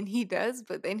 and he does,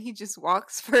 but then he just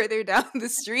walks further down the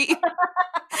street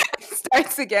and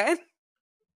starts again.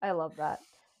 I love that.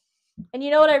 And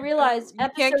you know what I realized? You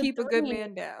can't keep a good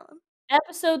man down.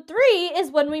 Episode 3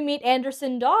 is when we meet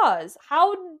Anderson Dawes.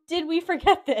 How did we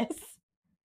forget this?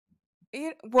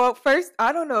 Well, first,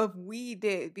 I don't know if we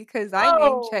did because I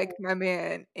name checked Oh, my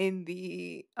man in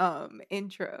the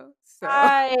intro. So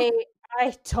I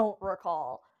I don't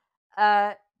recall.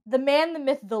 Uh, the man, the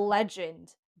myth, the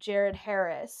legend, Jared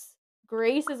Harris.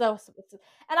 Grace is also,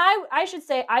 and I should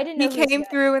say I didn't he know who this came man.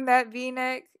 through in that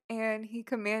V-neck and he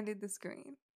commanded the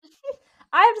screen.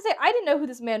 I have to say I didn't know who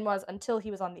this man was until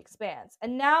he was on The Expanse,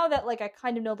 and now that like I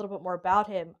kind of know a little bit more about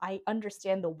him, I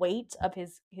understand the weight of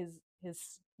his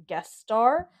guest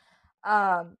star.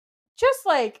 Just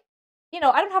like I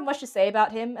don't have much to say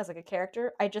about him as like a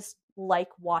character. I just like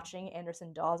watching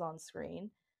Anderson Dawes on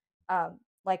screen.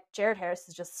 Like Jared Harris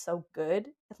is just so good,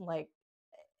 and like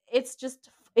it's just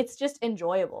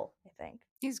enjoyable. I think.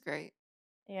 He's great.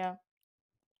 Yeah,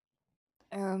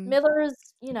 Um, Miller's.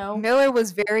 Miller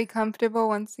was very comfortable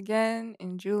once again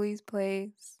in Julie's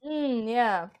place.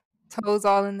 Yeah. Toes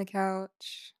all in the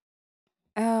couch.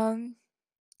 Um,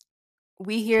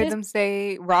 we hear His them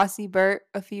say Rossi Burt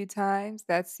a few times.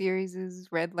 That's series'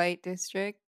 red light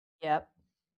district. Yep.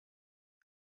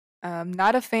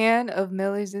 Not a fan of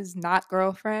Miller's not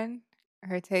girlfriend.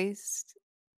 Her taste.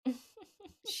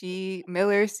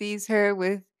 Miller sees her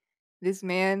with this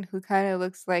man who kind of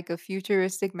looks like a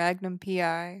futuristic Magnum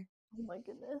PI. Oh my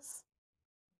goodness.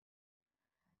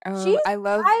 She's I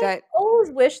love I that. always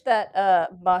wish that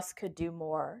Musk could do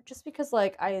more just because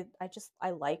like I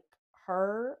like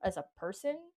her as a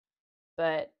person,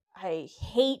 but I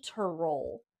hate her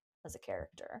role as a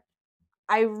character.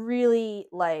 I really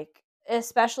like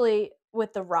especially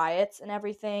with the riots and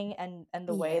everything and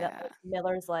the way that Yeah, like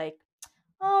Miller's like,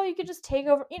 "Oh, you could just take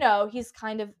over." He's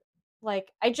kind of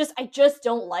like I just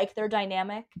don't like their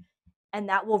dynamic and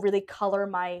that will really color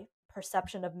my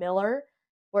perception of Miller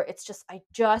where it's just I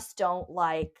just don't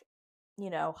like,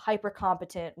 hyper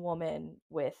competent woman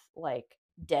with like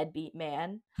deadbeat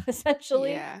man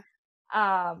essentially. yeah.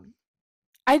 Um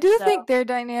I do so think their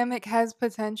dynamic has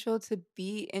potential to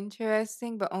be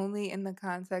interesting, but only in the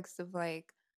context of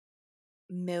like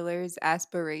Miller's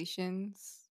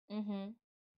aspirations mhm.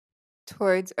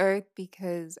 towards Earth,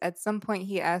 because at some point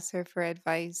he asks her for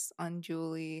advice on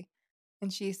Julie,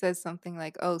 and she says something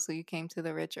like, "Oh, so you came to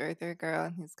the rich Earther girl?"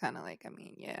 And he's kind of like, "I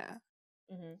mean, yeah."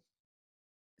 Mhm.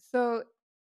 So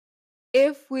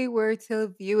if we were to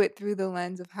view it through the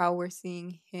lens of how we're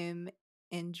seeing him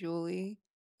and Julie,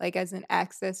 like as an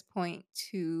access point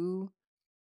to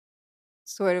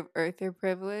sort of Earther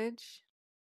privilege,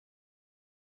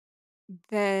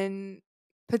 then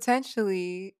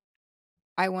potentially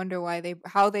I wonder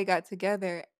how they got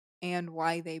together and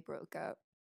why they broke up.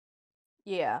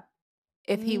 Yeah.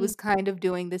 If he Mm, was kind of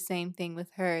doing the same thing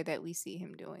with her that we see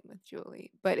him doing with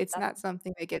Julie, but it's that's not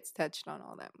something that gets touched on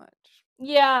all that much.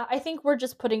 Yeah, I think we're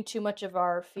just putting too much of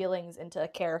our feelings into a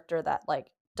character that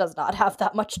like does not have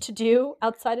that much to do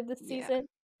outside of this Yeah. season.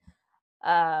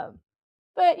 Um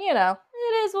but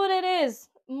it is what it is.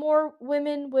 More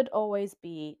women would always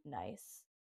be nice.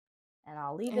 And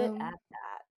I'll leave it at Um,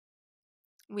 that.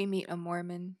 we meet a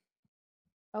Mormon.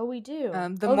 Oh, we do.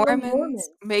 The Oh, the Mormons Mormons.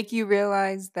 make you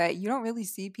realize that you don't really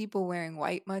see people wearing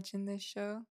white much in this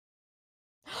show.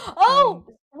 Oh,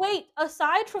 Um, wait,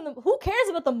 aside from who cares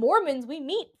about the Mormons? We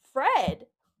meet Fred.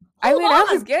 I Hold mean, I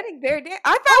was on. getting there.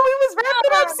 I thought Oh, we was no,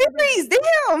 wrapping no, up no, no, no, no. series.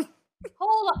 Damn.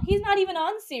 Hold on. He's not even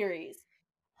on series.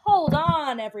 Hold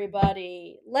on,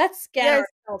 everybody. Let's get Yes,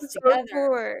 ourselves episode together.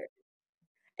 4.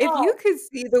 If you Oh, could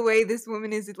see the way this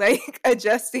woman is, like,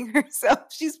 adjusting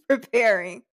herself, she's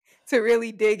preparing to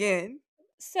really dig in.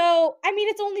 so I mean,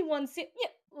 it's only one Yeah,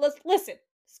 let's listen.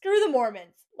 Screw the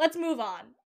Mormons. Let's move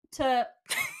on to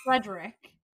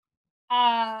Frederick.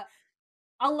 Uh,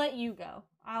 I'll let you go.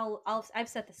 I've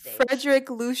set the stage. Frederick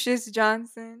Lucius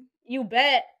Johnson. You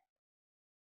bet.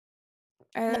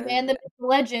 The man, Um, the myth, the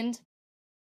legend.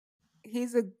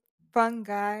 he's a fun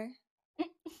guy.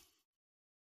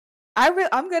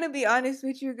 I'm gonna be honest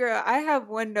with you, girl. I have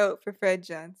one note for Fred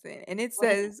Johnson, and it What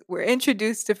is it? says we're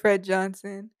introduced to Fred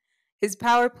Johnson. His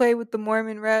power play with the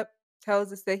Mormon rep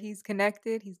tells us that he's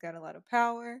connected. He's got a lot of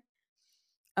power.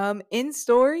 In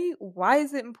story, why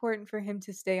is it important for him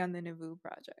to stay on the Nauvoo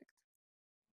project?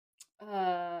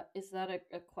 Is that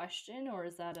a question or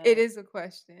is that It a is a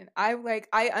question. I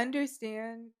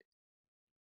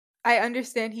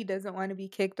understand he doesn't want to be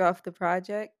kicked off the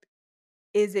project.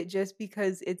 Is it just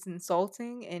because it's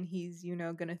insulting and he's,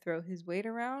 gonna throw his weight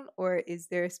around? Or is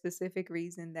there a specific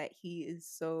reason that he is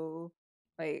so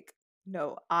like,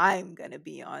 no, I'm gonna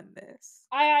be on this?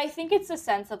 I think it's a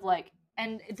sense of like,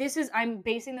 and this is I'm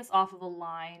basing this off of a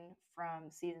line from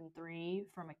season 3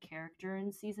 from a character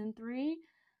in season 3,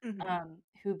 Hmm.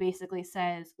 who basically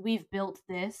says, "We've built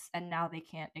this and now they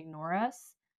can't ignore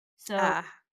us." So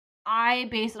Ah. I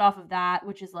base it off of that,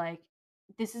 which is like,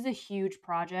 this is a huge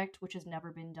project which has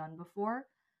never been done before.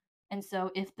 And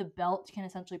so if the belt can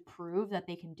essentially prove that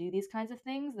they can do these kinds of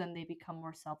things, then they become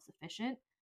more self-sufficient.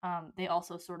 They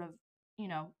also sort of,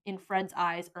 in Fred's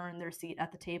eyes, earn their seat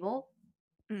at the table.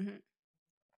 Hmm.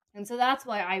 And so that's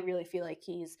why I really feel like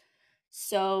he's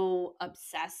so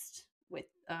obsessed with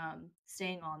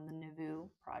staying on the Nauvoo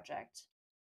project.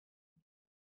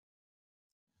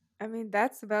 I mean,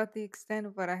 that's about the extent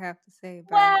of what I have to say about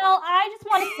it. Well, I just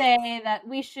want to say that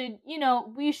we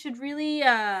should really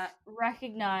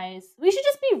recognize, we should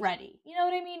just be ready. You know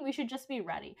what I mean? We should just be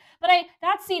ready. But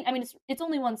that scene, I mean it's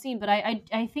only one scene, but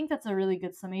I think that's a really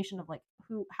good summation of like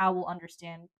who how we'll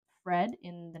understand Fred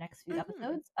in the next few Hmm.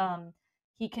 episodes.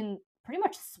 He can pretty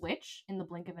much switch in the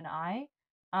blink of an eye.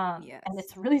 And Yes.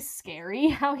 it's really scary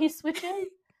how he switches.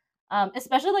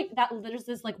 Especially like that there's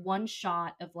this like one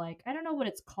shot of like I don't know what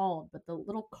it's called, but the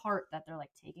little cart that they're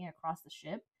like taking across the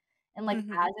ship. And like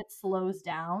Hmm. as it slows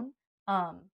down,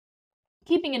 um,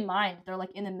 keeping in mind they're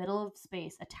like in the middle of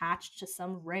space attached to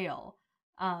some rail.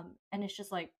 And it's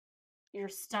just like you're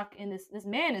stuck in this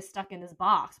man is stuck in this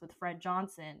box with Fred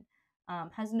Johnson,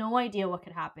 has no idea what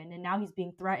could happen, and now he's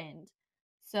being threatened.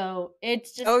 So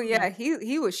it's just, Oh yeah,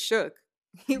 he was shook.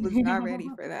 He was not ready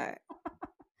for that.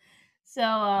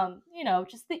 So,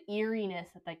 just the eeriness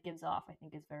that that gives off, I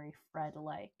think, is very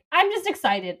Fred-like. I'm just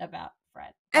excited about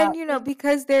Fred. And There's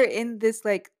because they're in this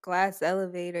like glass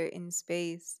elevator in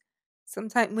space,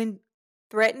 sometimes when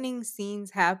threatening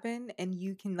scenes happen and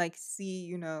you can like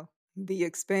see, the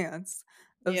expanse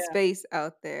of Yeah. space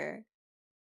out there,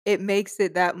 it makes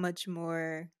it that much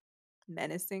more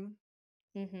menacing.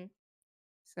 Mhm.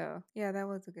 So, yeah, that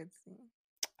was a good scene.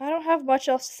 I don't have much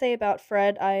else to say about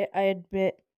Fred, I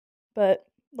admit, but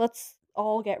let's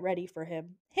all get ready for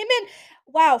him. Him and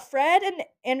wow, Fred and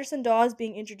Anderson Dawes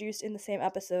being introduced in the same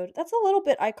episode. That's a little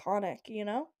bit iconic, you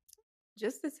know?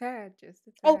 Just a tad, just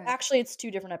a Oh, tad. actually, it's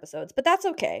 2 different episodes, but that's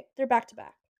okay. They're back to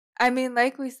back. I mean,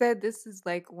 like we said, this is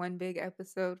like one big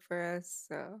episode for us,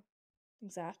 so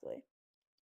Exactly.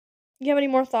 You have any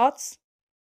more thoughts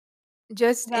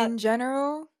just about in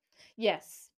general,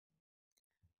 Yes.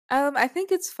 I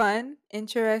think it's fun,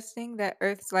 interesting that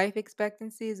Earth's life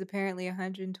expectancy is apparently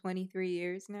 123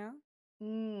 years now.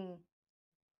 Mm.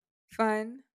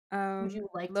 Fun. Would you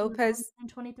like to live Lopez.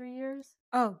 123 years?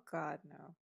 Oh God,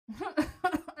 no.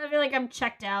 I feel like I'm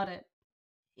checked out at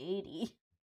 80.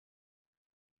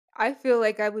 I feel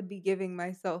like I would be giving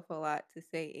myself a lot to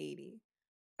say 80.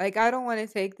 Like I don't want to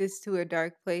take this to a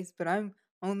dark place, but I'm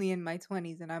only in my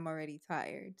 20s and I'm already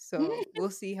tired. So we'll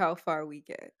see how far we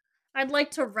get. I'd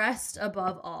like to rest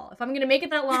above all. If I'm gonna make it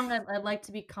that long, I'd like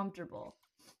to be comfortable,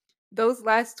 Those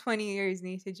last 20 years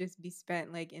need to just be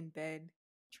spent like in bed,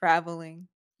 traveling,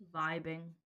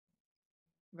 vibing.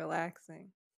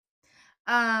 relaxing.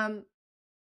 Um,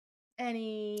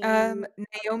 any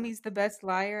Naomi's the best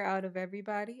liar out of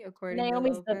everybody, according to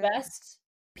Naomi's the Lopez. best.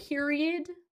 Period.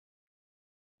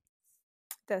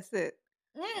 That's it.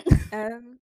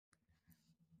 Mm.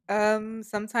 Um,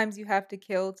 sometimes you have to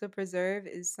kill to preserve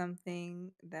is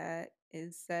something that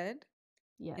is said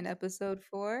in Yes. episode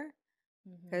 4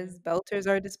 Mhm. because belters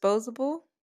are disposable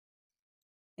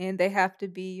and they have to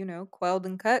be, quelled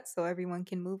and cut so everyone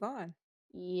can move on.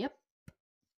 Yep.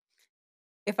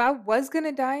 If I was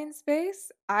gonna die in space,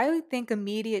 I would think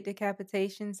immediate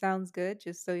decapitation sounds good,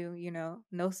 just so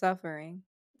no suffering.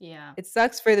 Yeah. It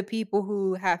sucks for the people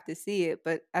who have to see it,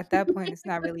 but at that point, it's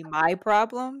not really my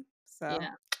problem. So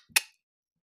Yeah.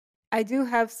 I do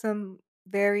have some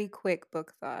very quick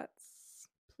book thoughts.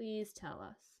 Please tell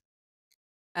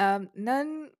us.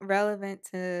 None relevant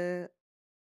to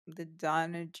the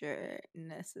Donager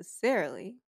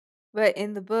necessarily, but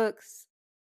in the books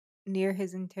near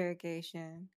his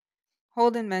interrogation,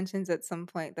 Holden mentions at some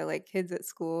point that like kids at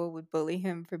school would bully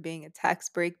him for being a tax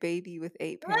break baby with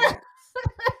 8 parents.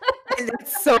 And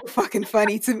that's so fucking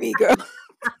funny to me, girl.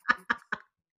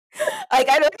 Like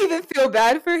I don't even feel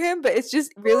bad for him, but it's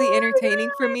just really Oh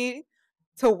entertaining for me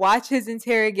to watch his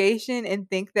interrogation and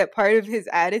think that part of his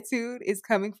attitude is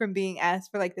coming from being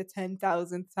asked for like the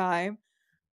 10,000th time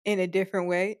in a different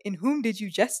way. And whom did you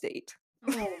gestate?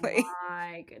 my god. Oh Like,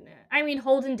 my goodness. I mean,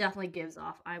 Holden definitely gives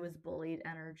off "I was bullied"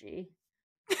 energy.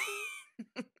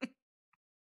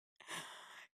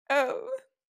 oh,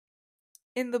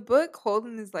 in the book,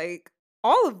 Holden is like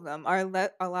all of them are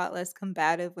a lot less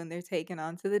combative when they're taken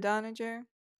onto the Donager.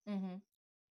 Mhm.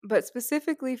 But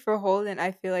specifically for Holden,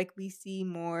 I feel like we see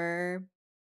more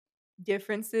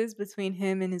differences between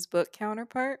him and his book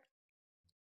counterpart.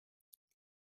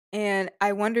 And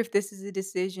I wonder if this is a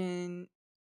decision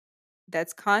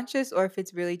that's conscious or if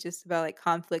it's really just about like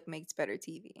conflict makes better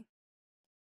TV.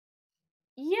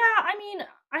 Yeah, I mean,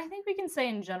 I think we can say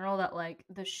in general that like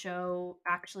the show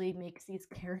actually makes these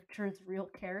characters real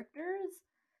characters.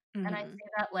 And I Mhm. say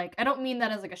that like I don't mean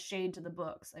that as like a shade to the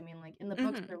books. I mean like in the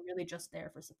books they're Mhm. really just there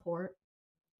for support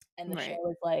and the Right. show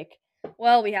is like,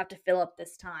 well, we have to fill up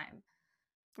this time.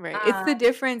 Right. It's Uh, the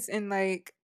difference in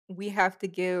like we have to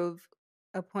give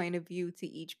a point of view to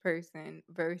each person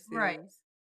right. versus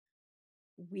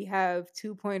we have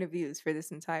two point of views for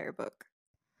this entire book.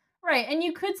 Right. And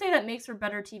you could say that makes for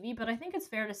better TV, but I think it's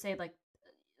fair to say like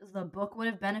the book would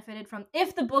have benefited from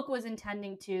if the book was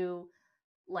intending to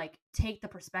like take the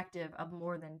perspective of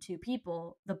more than two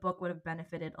people, the book would have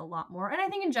benefited a lot more. And I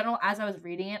think in general, as I was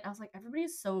reading it, I was like, everybody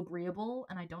is so agreeable,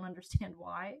 and I don't understand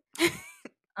why.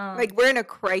 Like Um, we're in a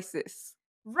crisis.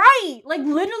 right, like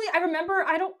literally, I remember.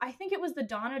 I don't. I think it was the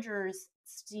Donagers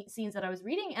scenes that I was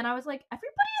reading, and I was like,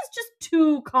 everybody is just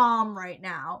too calm right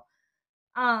now.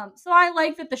 So I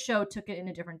like that the show took it in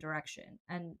a different direction,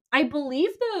 and I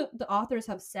believe the authors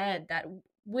have said that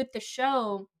with the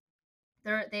show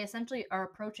they essentially are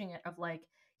approaching it of like,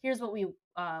 here's what we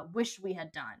wish we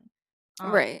had done.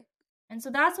 Um, Right. and so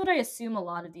that's what I assume a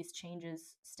lot of these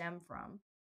changes stem from.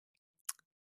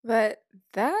 But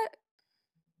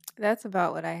that's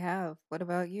about what I have. What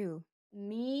about you?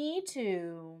 Me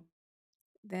too.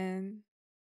 Then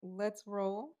let's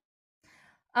roll.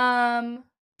 Um,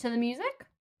 to the music.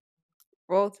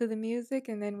 Roll to the music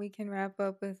and then we can wrap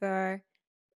up with our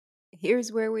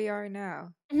here's where we are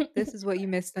now. This is what you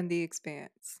missed on the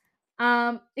expanse.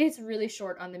 It's really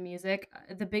short on the music.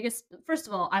 The biggest, first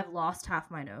of all, I've lost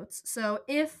half my notes. So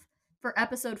if for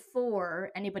episode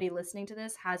 4, anybody listening to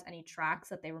this has any tracks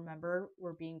that they remember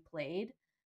were being played,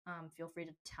 feel free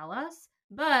to tell us.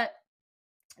 But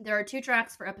there are 2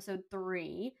 tracks for episode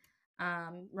 3.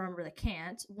 Remember they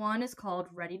can't. One is called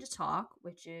 "Ready to Talk,"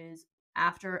 which is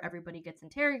after everybody gets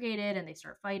interrogated and they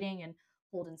start fighting, and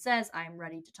Holden says, "I'm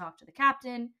ready to talk to the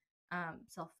captain."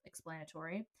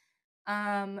 Self-explanatory.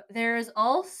 There's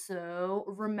also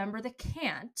 "Remember the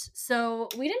Can't." So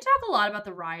we didn't talk a lot about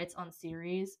the riots on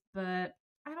series, but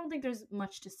I don't think there's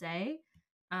much to say.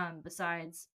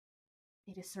 Besides,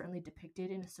 it is certainly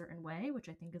depicted in a certain way, which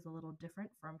I think is a little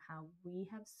different from how we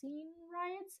have seen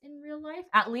riots in real life,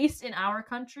 at least in our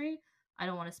country. I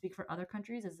don't want to speak for other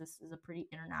countries, as this is a pretty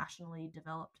internationally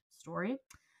developed story.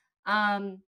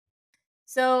 Um,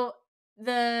 so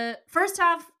the first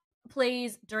half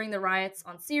plays during the riots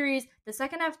on series. The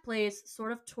second half plays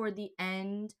sort of toward the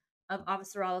end of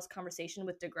Avasarala's conversation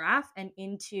with DeGraff and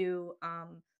into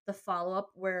the follow up,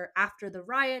 where after the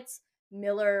riots,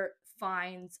 Miller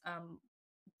finds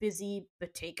Busy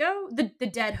Bateko, the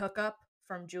dead hookup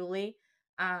from Julie,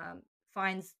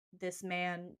 finds this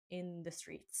man in the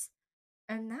streets.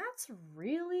 And that's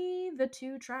really the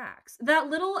 2 tracks. That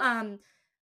little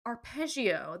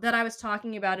arpeggio that I was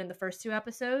talking about in the first 2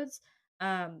 episodes,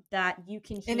 that you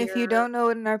can And if you hear. don't know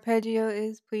what an arpeggio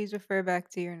is, please refer back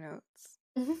to your notes.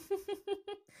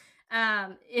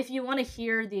 If you want to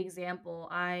hear the example,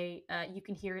 you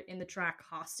can hear it in the track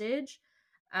 "Hostage."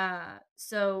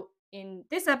 So in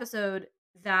this episode,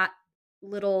 that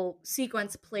little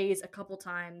sequence plays a couple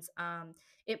times.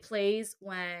 It plays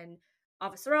when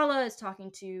Avasarala is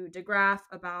talking to DeGraff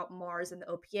about Mars and the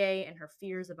OPA and her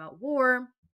fears about war.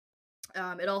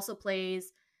 It also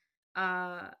plays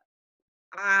uh,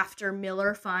 after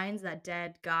Miller finds that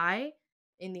dead guy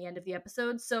in the end of the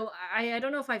episode. So I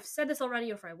don't know if I've said this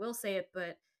already or if I will say it,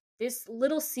 but this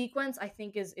little sequence I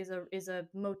think is a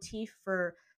motif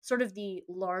for sort of the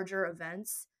larger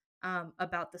events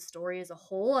about the story as a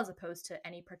whole, as opposed to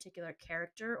any particular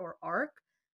character or arc.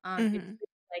 It Hmm.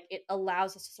 like it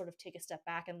allows us to sort of take a step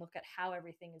back and look at how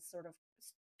everything is sort of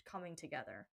coming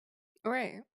together.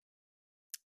 Right.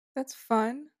 That's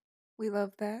fun. We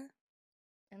love that.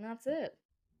 And that's it.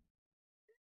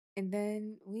 And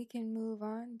then we can move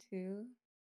on to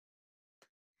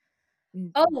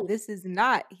Oh, this is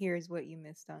not here's what you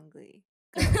missed on Glee.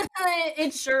 Go.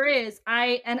 it sure is.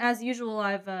 And as usual,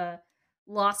 I've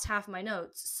lost half my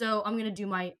notes, so I'm gonna do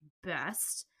my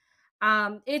best.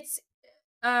 It's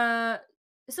uh,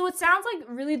 so it sounds like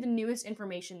really the newest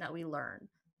information that we learn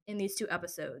in these two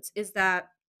episodes is that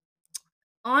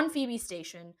on Phoebe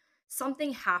Station,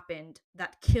 something happened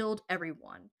that killed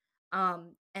everyone.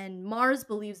 And Mars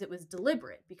believes it was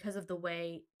deliberate because of the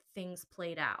way things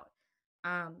played out.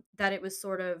 That it was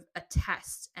sort of a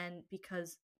test, and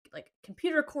because like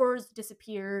computer cores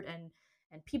disappeared and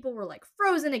people were like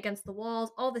frozen against the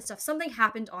walls, all this stuff. Something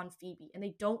happened on Phoebe, and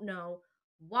they don't know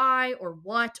why or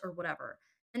what or whatever.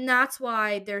 And that's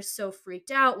why they're so freaked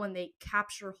out when they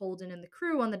capture Holden and the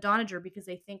crew on the Donager, because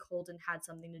they think Holden had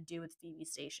something to do with Phoebe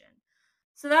Station.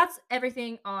 So that's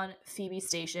everything on Phoebe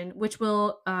Station, which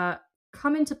will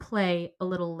come into play a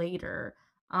little later.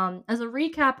 As a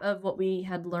recap of what we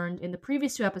had learned in the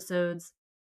previous two episodes,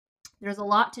 there's a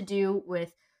lot to do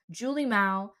with Julie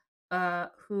Mao,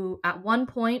 who at one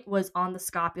point was on the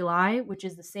Scopuli, which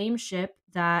is the same ship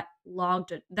that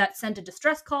sent a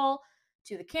distress call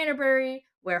to the Canterbury,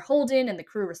 where Holden and the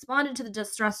crew responded to the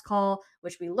distress call,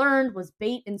 which we learned was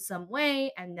bait in some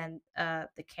way, and then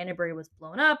the Canterbury was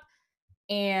blown up.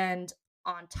 And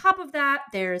on top of that,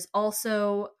 there's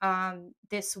also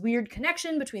this weird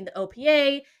connection between the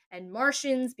OPA and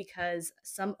Martians, because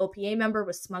some OPA member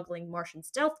was smuggling Martian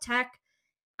stealth tech.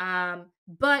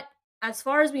 But as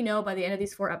far as we know, by the end of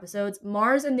these 4 episodes,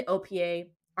 Mars and the OPA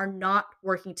are not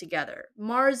working together.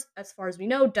 Mars, as far as we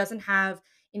know, doesn't have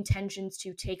intentions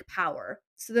to take power.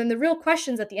 So then the real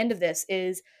questions at the end of this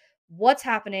is what's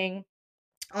happening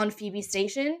on Phoebe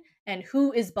Station and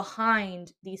who is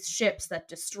behind these ships that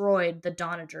destroyed the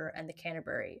Donager and the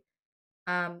Canterbury.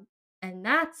 Um, and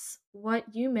that's what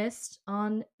you missed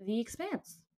on The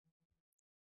Expanse.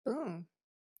 Boom.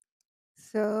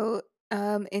 So,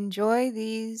 enjoy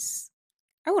these.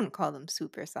 I wouldn't call them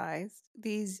supersized.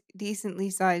 These decently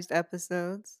sized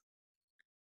episodes.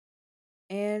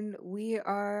 And we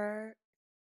are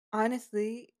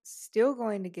honestly still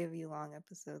going to give you long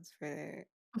episodes for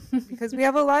because we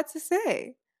have a lot to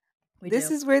say. We This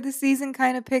do. is where the season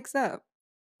kind of picks up.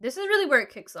 This is really where it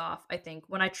kicks off, I think,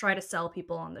 when I try to sell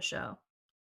people on the show.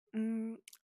 Mm,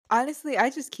 honestly, I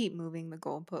just keep moving the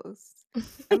goalposts.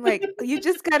 I'm like, you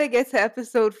just got to get to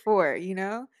episode 4, you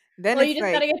know? Then Well, you it's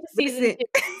just gotta like, get to season listen,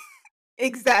 2.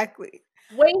 exactly.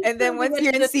 Wait And till then we once get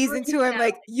you're to in the season 2, 3 I'm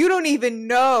like, finale. you don't even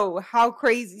know how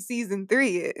crazy season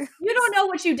 3 is. You don't know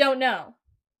what you don't know.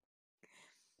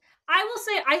 I will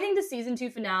say, I think the season 2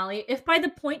 finale, if by the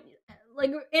point,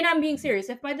 like, and I'm being serious,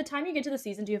 if by the time you get to the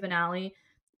season 2 finale,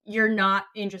 you're not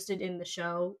interested in the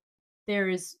show, there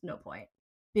is no point.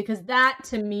 Because that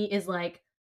to me is like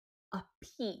a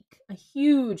peak, a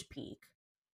huge peak.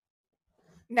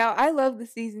 Now, I love the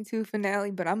season 2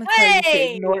 finale, but I'm gonna tell you to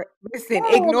Hey!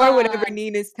 Hold ignore whatever on!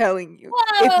 Nina's telling you.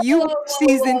 If Whoa, you whoa, watch whoa,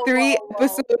 season whoa, 3, whoa, whoa.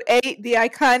 episode 8, the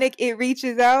iconic It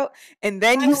Reaches Out, and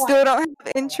then I you don't like still this. don't have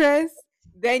I don't like interest,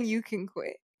 then you can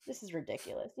quit. this is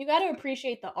ridiculous. You got to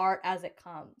appreciate the art as it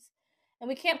comes. And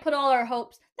we can't put all our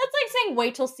hopes. That's like saying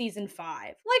wait till season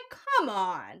 5. Like, come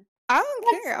on. I don't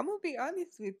Let's care. I'm gonna be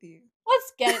honest with you.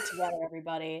 let's get it together,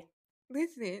 everybody.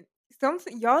 Listen,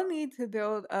 y'all need to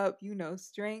build up,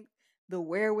 strength, the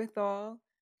wherewithal.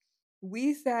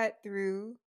 We sat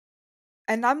through,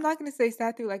 and I'm not gonna say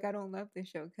sat through like I don't love this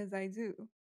show, because I do.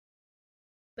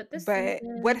 But this But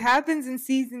what season, happens in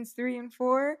seasons 3 and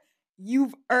 4,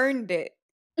 you've earned it.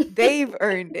 They've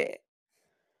earned it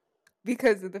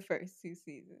because of the first 2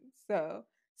 seasons. So,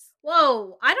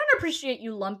 whoa, I don't appreciate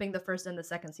you lumping the first and the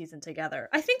second season together.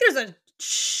 I think there's a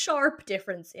sharp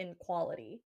difference in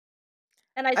quality.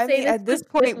 And I I say mean, this at this with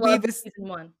point, love for season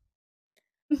 1.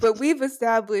 we've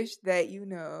established that,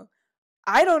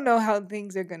 I don't know how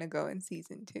things are gonna go in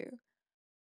season 2.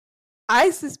 I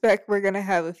suspect we're gonna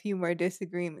have a few more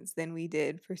disagreements than we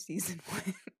did for season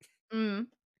 1. Mm.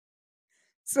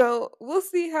 So we'll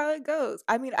see how it goes.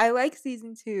 I mean, I like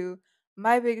season 2.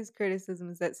 My biggest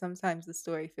criticism is that sometimes the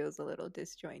story feels a little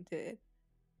disjointed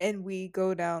and we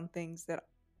go down things that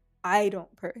I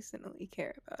don't personally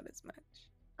care about as much.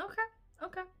 Okay,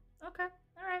 okay, okay.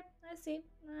 All right, I see.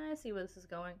 I see where this is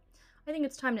going. I think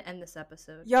it's time to end this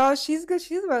episode. Y'all, she's good.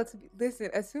 She's about to be. Listen,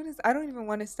 as soon as I don't even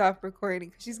want to stop recording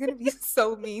because she's gonna be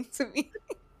so mean to me.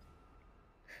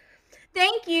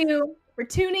 Thank you for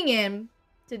tuning in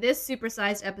to this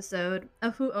supersized episode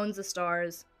of Who Owns the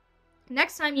Stars.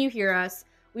 Next time you hear us,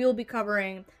 we will be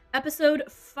covering episode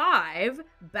 5,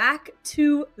 Back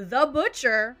to the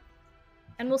Butcher.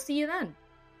 And we'll see you then.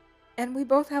 And we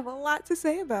both have a lot to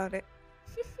say about it.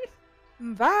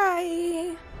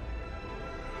 Bye.